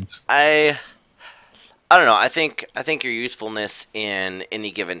 I mean, I don't know. I think your usefulness in any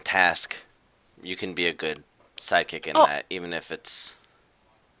given task, you can be a good sidekick in that, even if it's.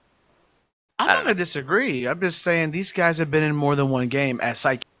 I'm not gonna disagree. I'm just saying these guys have been in more than 1 game as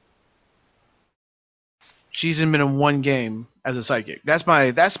sidekick. She's been in 1 game as a sidekick. That's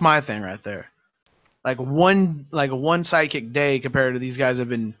my thing right there. Like one sidekick day compared to these guys have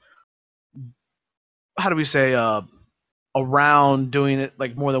been. How do we say around doing it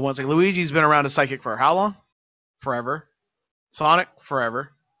like more than once? Like Luigi's been around as sidekick for how long? Forever. Sonic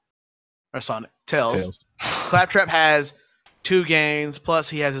forever. Or Sonic Tails. Claptrap has 2 games plus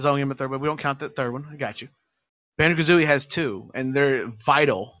he has his own game at 3rd, but we don't count that 3rd one. I got you. Banjo-Kazooie has 2, and they're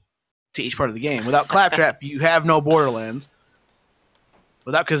vital to each part of the game. Without Claptrap, you have no Borderlands.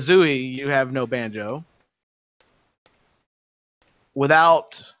 Without Kazooie, you have no Banjo.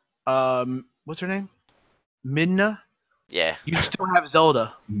 Without what's her name? Midna? Yeah. You still have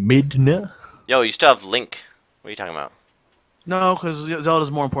Zelda. Midna? Yo, you still have Link. What are you talking about? No, because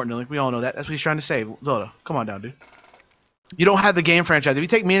Zelda's more important than Link. We all know that. That's what he's trying to say. Zelda, come on down, dude. You don't have the game franchise. If you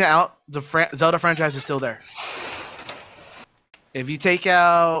take Midna out, the Zelda franchise is still there. If you take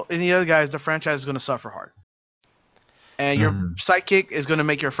out any other guys, the franchise is going to suffer hard. And your sidekick is going to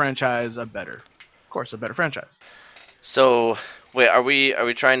make your franchise better. course, a better franchise. So, wait, are we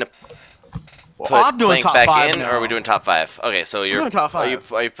trying to put I'm doing Clank top back 5 in, now. or are we doing top 5? Okay, so you're doing top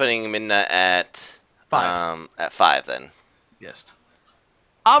 5. Are you putting Midna at 5? At 5 then? Yes.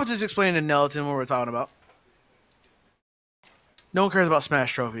 I was just explaining to Nelton what we're talking about. No one cares about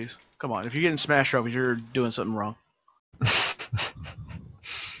Smash trophies. Come on, if you're getting Smash trophies, you're doing something wrong.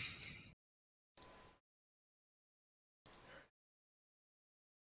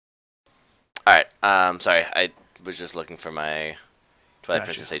 All right. Sorry, I was just looking for my Twilight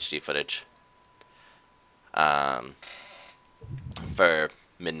Gotcha. Princess HD footage. For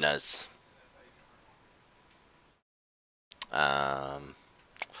Midna's. I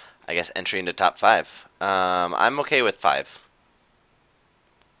guess entry into top 5. I'm okay with 5.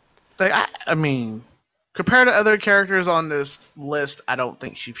 Like, I mean, compared to other characters on this list, I don't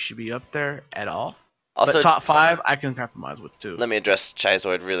think she should be up there at all. Also, but top 5, I can compromise with 2. Let me address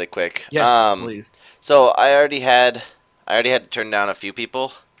Chizoid really quick. Yes, please. So I already had to turn down a few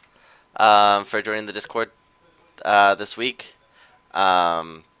people for joining the Discord this week.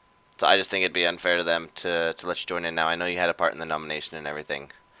 So I just think it'd be unfair to them to let you join in now. I know you had a part in the nomination and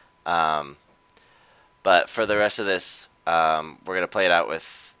everything. But for the rest of this, we're going to play it out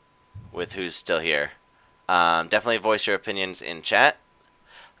with who's still here. Definitely voice your opinions in chat.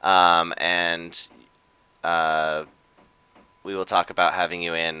 And we will talk about having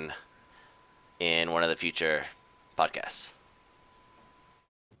you in one of the future podcasts.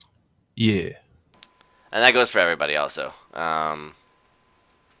 Yeah. And that goes for everybody also. I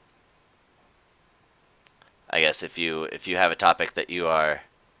guess if you have a topic that you are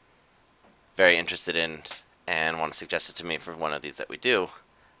very interested in and want to suggest it to me for one of these that we do,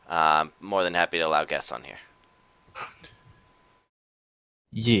 more than happy to allow guests on here.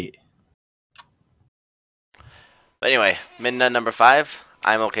 Yeah. But anyway, Midna number 5.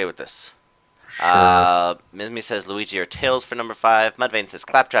 I'm okay with this. Sure. Mizmi says Luigi or Tails for number 5. Mudvayne says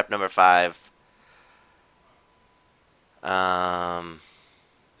Claptrap number 5. We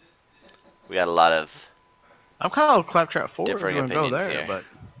got a lot of I'm kind of Claptrap 4. differing if you wanna opinions go there, here. but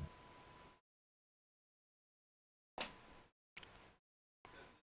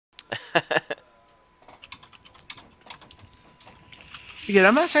again,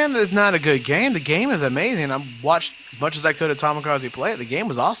 I'm not saying that it's not a good game. The game is amazing. I watched as much as I could of Tamikaze play it. The game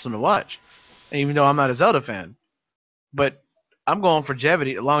was awesome to watch, and even though I'm not a Zelda fan, but I'm going for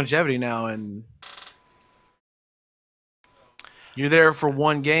longevity now, and you're there for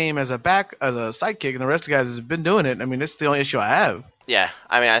one game as a sidekick, and the rest of the guys have been doing it. I mean, that's the only issue I have. Yeah,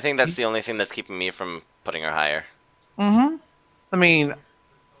 I mean, I think that's the only thing that's keeping me from putting her higher. Mm-hmm. I mean,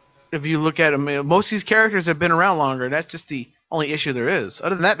 if you look at them, most of these characters have been around longer, and that's just the only issue there is.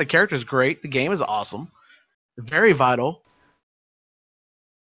 Other than that, the character's great. The game is awesome. Very vital.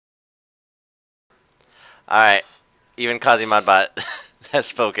 Alright, even Kazi Modbot has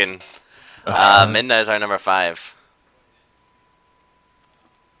spoken. Midna is our number 5.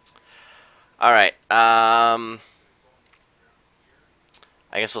 Alright, I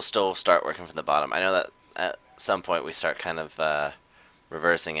guess we'll still start working from the bottom. I know that at some point we start kind of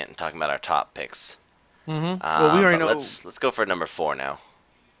reversing it and talking about our top picks. Mm-hmm. Well, we already know. Let's go for number 4 now.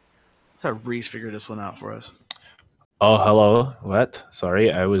 Let's have Reese figure this one out for us. Oh, hello. What?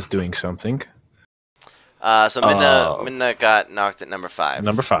 Sorry, I was doing something. So Midna got knocked at number 5.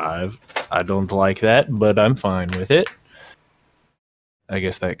 Number 5. I don't like that, but I'm fine with it. I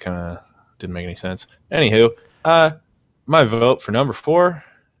guess that kind of didn't make any sense. Anywho, my vote for number 4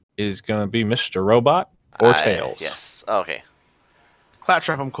 is going to be Mr. Robot or Tails. Yes. Okay.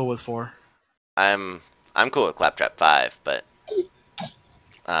 Claptrap, I'm cool with 4. I'm cool with Claptrap 5, but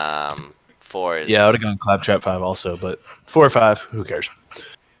 4 is... Yeah, I would have gone Claptrap 5 also, but 4 or 5, who cares?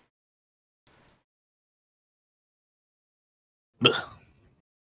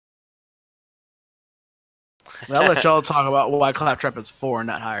 I'll let y'all talk about why Claptrap is 4 and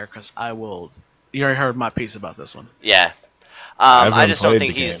not higher, because I will. You already heard my piece about this one. Yeah. I just don't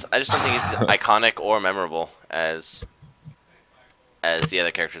think he's iconic or memorable as the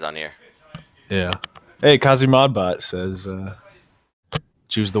other characters on here. Yeah. Hey, Kazi Modbot says,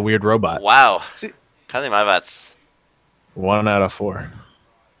 choose the weird robot. Wow. See, Kazi Modbot's 1 out of 4.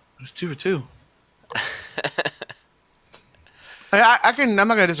 it's 2 for 2. I'm not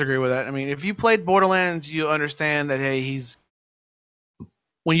gonna disagree with that. I mean, if you played Borderlands, you understand that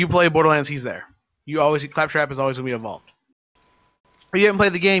when you play Borderlands, he's there. Claptrap is always gonna be involved. If you haven't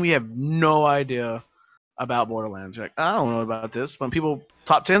played the game, you have no idea about Borderlands. You're like, I don't know about this. When people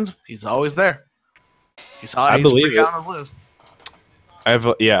top 10s, he's always there. I believe it. On his list.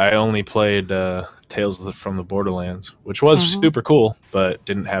 I only played Tales from the Borderlands, which was super cool, but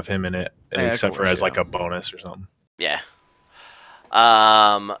didn't have him in it except for as like a bonus or something. Yeah.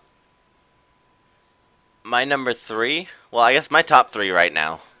 My number 3. Well, I guess my top 3 right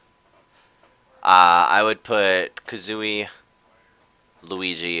now. I would put Kazooie,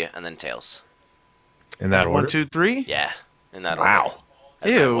 Luigi, and then Tails. In that order? 1, 2, 3. Yeah, in that order. Wow.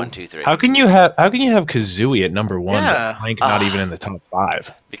 Ew. 1, 2, 3. How can you have Kazooie at number 1, Yeah. but Clank not even in the top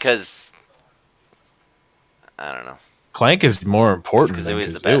 5? Because I don't know. Clank is more important than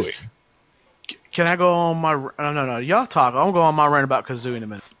Kazooie's Kazooie. the best. Can I go on my? No. Y'all talk. I'm gonna go on my rant about Kazooie in a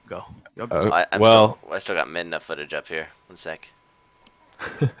minute. Go. I still got Midna footage up here. 1 sec.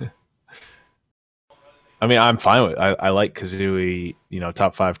 I mean, I'm fine with it. I like Kazooie.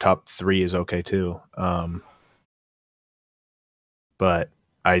 Top 5, top 3 is okay too. But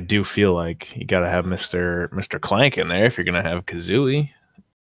I do feel like you got to have Mr. Clank in there if you're gonna have Kazooie.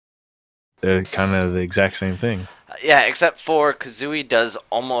 They're kind of the exact same thing. Yeah, except for Kazooie does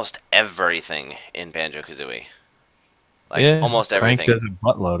almost everything in Banjo-Kazooie. Almost everything. Clank does a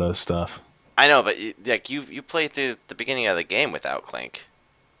buttload of stuff. I know, but you play through the beginning of the game without Clank.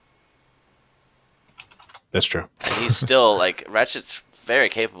 That's true. And he's still Ratchet's very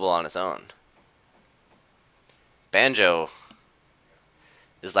capable on his own. Banjo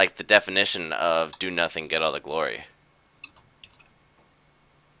is like the definition of do nothing, get all the glory.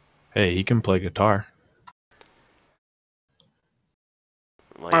 Hey, he can play guitar.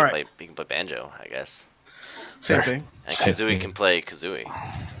 Well, he can play banjo, I guess. Same thing. And Kazooie can play Kazoo.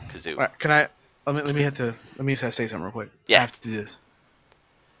 All right, can I? Let me say something real quick. Yeah. I have to do this.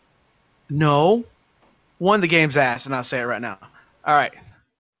 No. 1, the game's ass, and I'll say it right now. All right.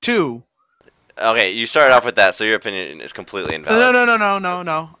 2. Okay, you started off with that, so your opinion is completely invalid.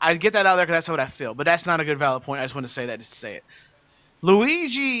 No. I get that out there because that's what I feel, but that's not a good valid point. I just want to say that just to say it.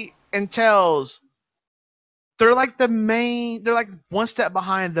 Luigi and Tails, they're like the main. They're like 1 step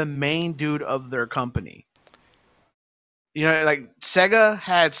behind the main dude of their company. Like Sega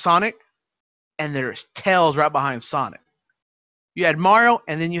had Sonic, and there's Tails right behind Sonic. You had Mario,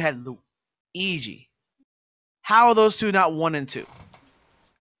 and then you had Luigi. How are those two not 1 and 2?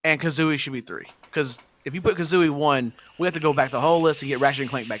 And Kazooie should be 3. Because if you put Kazooie 1, we have to go back the whole list and get Ratchet and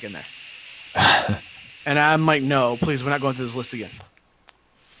Clank back in there. And I'm like, no, please, we're not going through this list again.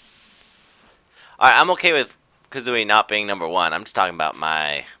 Alright, I'm okay with Kazooie not being number 1. I'm just talking about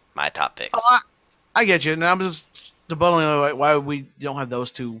my top picks. Oh, I get you. And I'm just debating why we don't have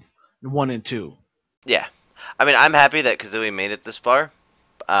those two 1 and 2. Yeah. I mean, I'm happy that Kazooie made it this far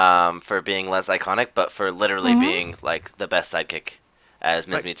for being less iconic, but for literally being like the best sidekick, as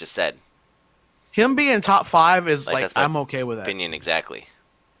Ms. Meat just said. Him being top 5 is I'm okay with that. Opinion exactly.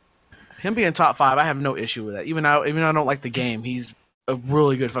 Him being top 5, I have no issue with that. Even though I don't like the game, he's a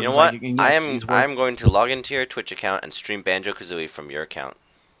really good fucking sidekick. You know what? I'm going to log into your Twitch account and stream Banjo-Kazooie from your account.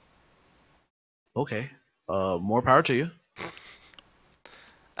 Okay. More power to you.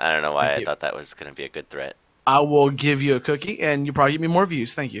 I don't know why I thought that was going to be a good threat. I will give you a cookie, and you probably get me more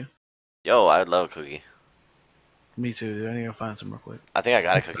views. Thank you. Yo, I would love a cookie. Me too. I need to find some real quick. I think I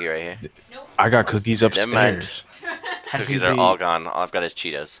got a cookie right here. Nope. I got cookies upstairs. Cookies are all gone. All I've got is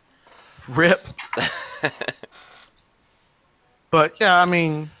Cheetos. Rip. But yeah, I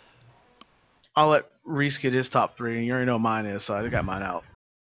mean, I'll let Reese get his top 3, and you already know what mine is, so I got mine out.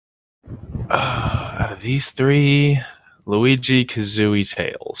 Out of these 3, Luigi, Kazooie,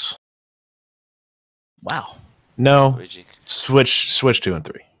 Tails. Wow. No. Luigi. Switch 2 and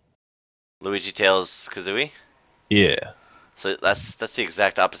 3. Luigi, Tails, Kazooie? Yeah. So that's the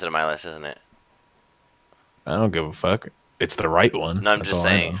exact opposite of my list, isn't it? I don't give a fuck. It's the right one. No, I'm just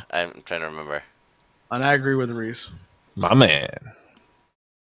saying. I'm trying to remember. And I agree with Reese. My man.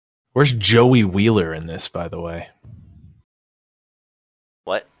 Where's Joey Wheeler in this, by the way?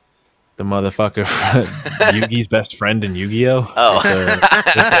 What? The motherfucker, Yugi's best friend in Yu-Gi-Oh! Oh.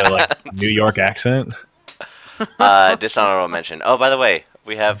 With the New York accent. Dishonorable mention. Oh, by the way,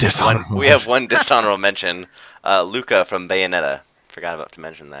 we have one dishonorable mention. Luca from Bayonetta. Forgot about to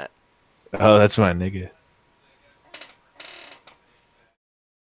mention that. Oh, that's my nigga.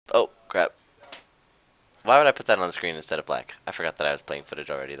 Oh, crap. Why would I put that on the screen instead of black? I forgot that I was playing footage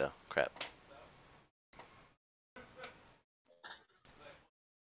already, though. Crap.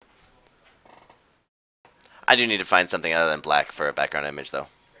 I do need to find something other than black for a background image, though.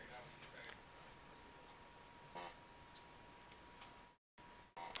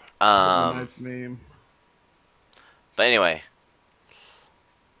 Nice meme. But anyway.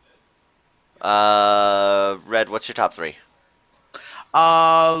 Red, what's your top 3?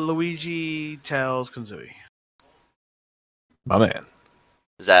 Luigi, Tails, Kazooie. My man.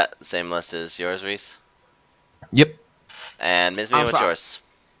 Is that the same list as yours, Reese? Yep. And Ms. Mia, what's yours?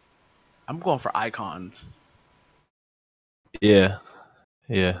 I'm going for icons. Yeah.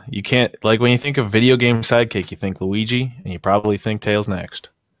 Yeah. You can't, like, when you think of video game sidekick, you think Luigi, and you probably think Tails next.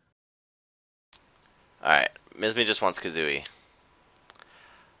 Alright. Mizmi just wants Kazooie.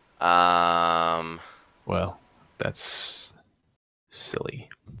 Well, that's silly.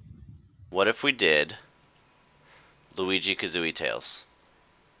 What if we did Luigi, Kazooie, Tails?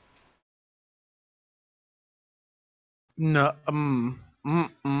 No, You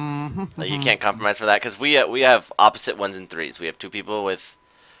can't compromise for that because we have opposite ones and threes. We have two people with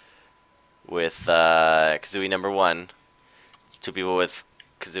Kazooie number 1, two people with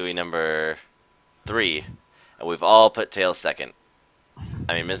Kazooie number 3, and we've all put Tails second.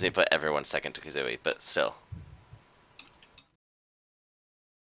 I mean, Mizmi put everyone second to Kazooie, but still.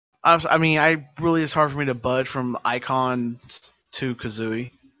 I mean, it's hard for me to budge from icons to Kazooie,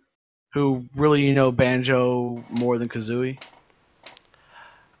 who really Banjo more than Kazooie.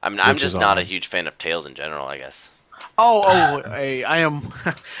 I'm just not a huge fan of Tails in general, I guess. Hey,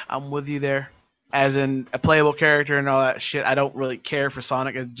 I'm with you there. As in a playable character and all that shit, I don't really care for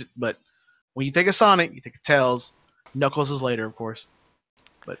Sonic, but when you think of Sonic, you think of Tails. Knuckles is later, of course,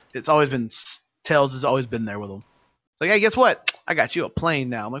 but it's always been Tails has always been there with him. It's like, hey, guess what? I got you a plane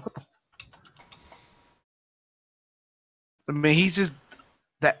now. I'm like, what the? I mean, he's just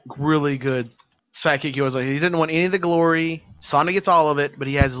that really good sidekick. He was like, he didn't want any of the glory. Sonic gets all of it, but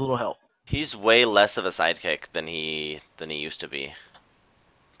he has a little help. He's way less of a sidekick than he used to be,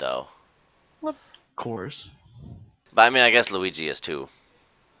 though. Well, of course. But I mean, I guess Luigi is too.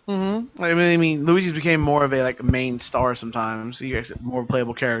 I mean, Luigi's became more of a main star sometimes. He's more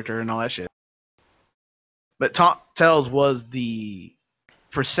playable character and all that shit. But Tails was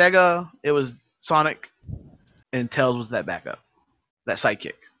for Sega. It was Sonic, and Tails was that backup, that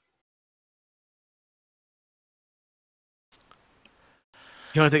sidekick.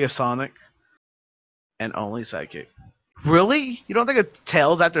 You only think of Sonic, and only sidekick. Really? You don't think of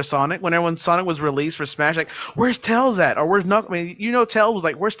Tails after Sonic? When Sonic was released for Smash, like, where's Tails at? Or where's Knuckles? I mean, Tails was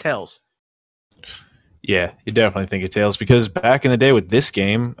like, where's Tails? Yeah, you definitely think of Tails because back in the day with this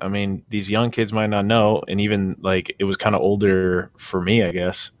game, I mean, these young kids might not know, and even it was kind of older for me, I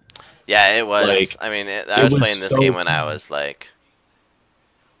guess. Yeah, it was. I mean, I was playing this game when I was like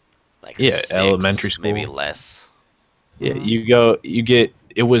 6, elementary school, maybe less. Yeah,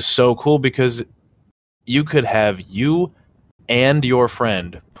 it was so cool because you could have you and your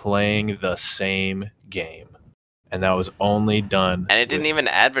friend playing the same game. And that was only done. And it didn't even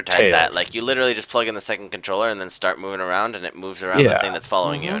advertise that. Like, you literally just plug in the second controller and then start moving around, and it moves around the thing that's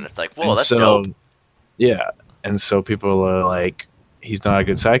following you. And it's like, whoa, that's dope. Yeah. And so people are like, he's not a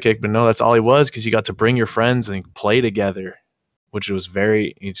good sidekick. But no, that's all he was because you got to bring your friends and play together, which was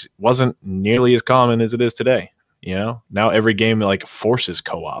it wasn't nearly as common as it is today. Now every game forces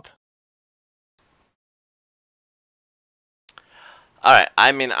co-op. All right.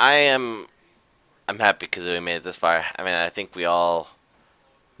 I mean, I'm happy because we made it this far. I mean, I think we all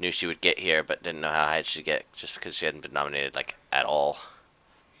knew she would get here, but didn't know how high she'd get just because she hadn't been nominated at all.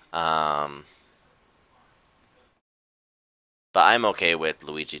 But I'm okay with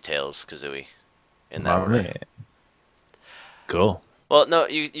Luigi, Tails, Kazooie in that order. Man. Cool. Well, no,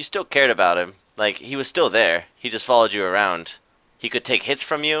 you still cared about him. Like, he was still there. He just followed you around. He could take hits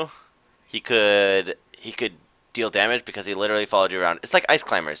from you. He could deal damage because he literally followed you around. It's like Ice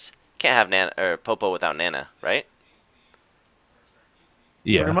Climbers. Can't have Nana or Popo without Nana, right?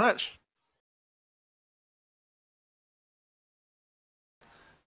 Yeah. Pretty much.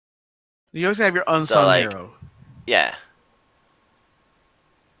 You always have your unsung hero. Yeah.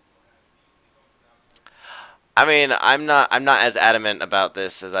 I mean, I'm not as adamant about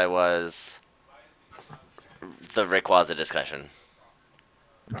this as I was the Rayquaza discussion.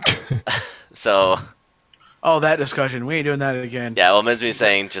 So. Oh, that discussion. We ain't doing that again. Yeah, well, Mizmi's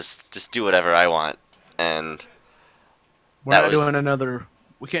saying just do whatever I want, and we can't do another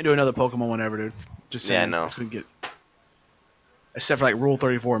Pokemon whenever, dude. Just saying. Yeah, no. Except for Rule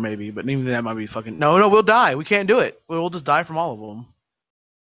 34 maybe, but even that might be fucking. No, we'll die. We can't do it. We'll just die from all of them.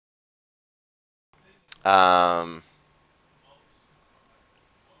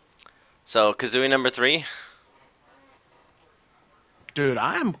 So Kazooie number 3. Dude,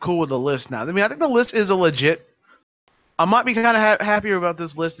 I am cool with the list now. I mean, I think the list is a legit. I might be kind of happier about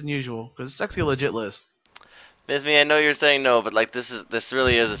this list than usual because it's actually a legit list. Mizmi, I know you're saying no, but this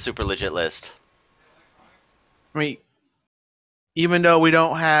really is a super legit list. I mean, even though we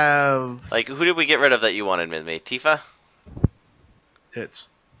don't have who did we get rid of that you wanted, Mizmi? Tifa? Tits.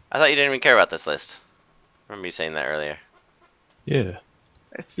 I thought you didn't even care about this list. I remember you saying that earlier. Yeah.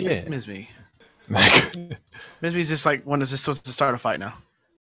 It's Mizmi. Mizmi's just one that's just supposed to start a fight now.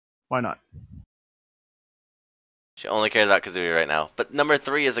 Why not? She only cares about Kazooie right now. But number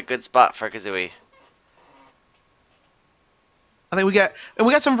 3 is a good spot for Kazooie. I think we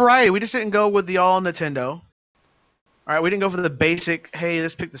got some variety. We just didn't go with the all Nintendo. All right, we didn't go for the basic. Hey,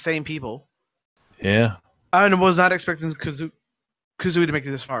 let's pick the same people. Yeah. I was not expecting Kazooie to make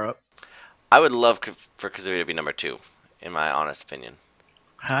it this far up. I would love for Kazooie to be number 2, in my honest opinion.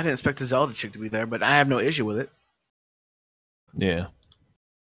 I didn't expect the Zelda chick to be there, but I have no issue with it. Yeah.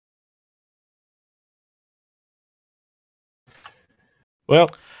 Well,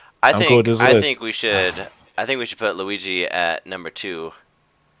 I think we should put Luigi at number 2.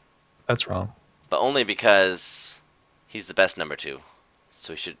 That's wrong. But only because he's the best number 2.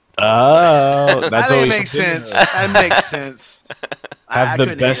 So we should. Oh, that's that makes sense. That makes sense. Have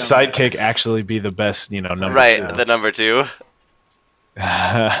the best sidekick actually be the best, number right, 2. The number 2. You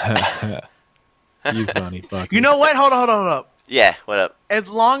funny fucker. You know what? Hold up. Yeah, what up? As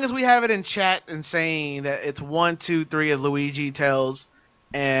long as we have it in chat and saying that it's 1, 2, 3 as Luigi, Tails,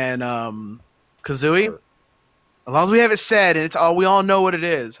 and Kazooie, as long as we have it said and we all know what it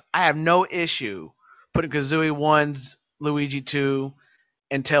is, I have no issue putting Kazooie 1, Luigi 2,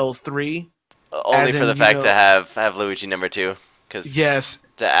 and Tails 3. Only for the fact to have Luigi number 2, because yes,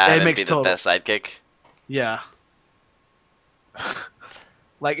 to add and be the best sidekick. Yeah.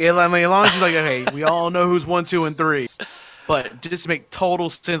 Like, as long as you're like, okay, we all know who's 1, 2, and 3. But just make total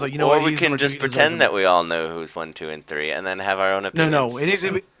sense, like, or we can just pretend that we all know who's 1, 2, and 3, and then have our own opinions.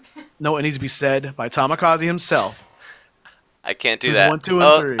 No, it needs to be said by Tamakaze himself. I can't do that. 1, 2,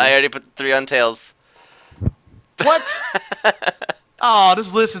 and 3. I already put 3 on Tails. What? Oh,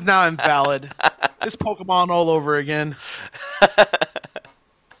 this list is now invalid. This Pokemon all over again.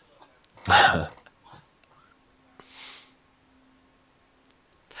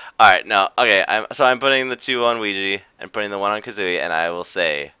 Alright, no, okay, I'm putting the 2 on Luigi and putting the 1 on Kazooie, and I will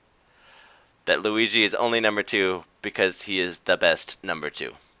say that Luigi is only number 2 because he is the best number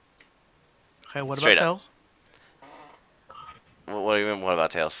 2. Okay, what Straight about up. Tails? What do you mean, what about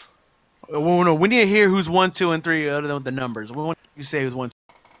Tails? Well, no, we need to hear who's 1, 2, and 3 other than the numbers. We want you to say who's 1, 2.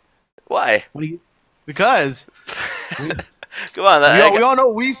 Why? Because come on, we all know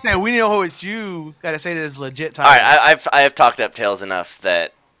what we say. We know who it's you. Gotta say that it's legit time. Alright, I have talked up Tails enough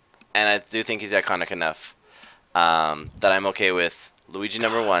that, and I do think he's iconic enough, that I'm okay with Luigi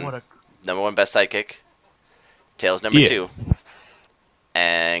number 1, number 1 best sidekick, Tails number 2,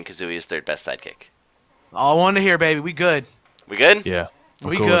 and Kazooie is 3rd best sidekick. All I want to hear, baby. We good. We good? Yeah.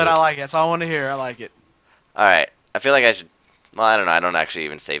 We good. I like it. That's all I want to hear. I like it. Alright. I feel like I should... Well, I don't know. I don't actually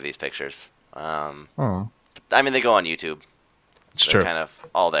even save these pictures. I mean, they go on YouTube. It's so true. They're kind of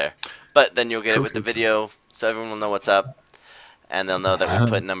all there. But then you'll get it with the video, so everyone will know what's up. And they'll know that we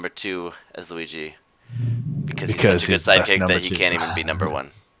put number 2 as Luigi. Because he's such a good sidekick that he can't even be number 1.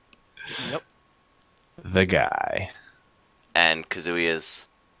 Yep. The guy. And Kazooie is...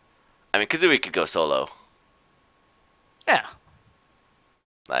 I mean, Kazooie could go solo. Yeah.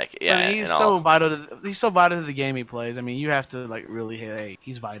 Like, yeah, I mean, he's so vital to the game he plays. I mean, you have to, like, really hit, hey,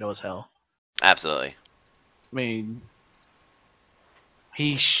 he's vital as hell. Absolutely. I mean,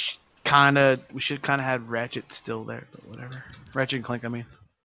 we should kind of have Ratchet still there, but whatever. Ratchet and Clank, I mean.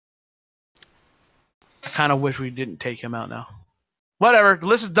 I kind of wish we didn't take him out now. Whatever, the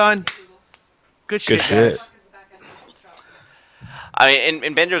list is done. Good shit, guys. I mean,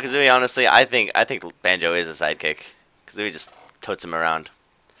 in Banjo-Kazooie, honestly, I think Banjo is a sidekick. Kazooie just totes him around.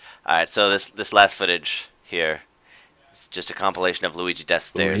 Alright, so this last footage here is just a compilation of Luigi Death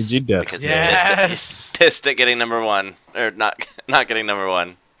Stairs. Luigi Death because Stairs. he's pissed at getting number 1. Or not getting number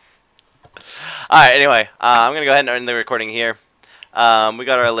 1. Alright, anyway, I'm going to go ahead and end the recording here. We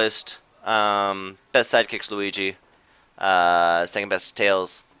got our list. Best sidekicks, Luigi. 2nd best,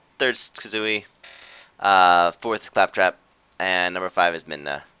 Tails. 3rd, Kazooie. 4th, Claptrap. And number 5 is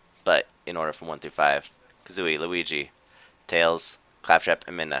Midna. But in order from 1 through 5, Kazooie, Luigi, Tails, Claptrap,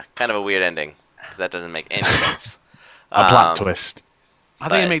 and Midna. Kind of a weird ending, because that doesn't make any sense. A plot twist. I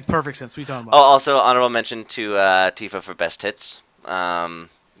think it made perfect sense. What are you talking about? Oh, also, honorable mention to Tifa for best hits.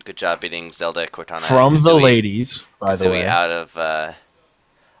 Good job beating Zelda, Cortana, from and the Kazooie. ladies, by the way. out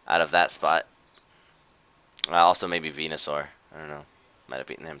of that spot. Also, maybe Venusaur. I don't know. Might have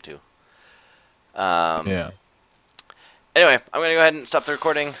beaten him too. Yeah. Anyway, I'm going to go ahead and stop the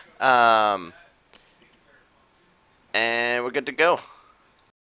recording. And we're good to go.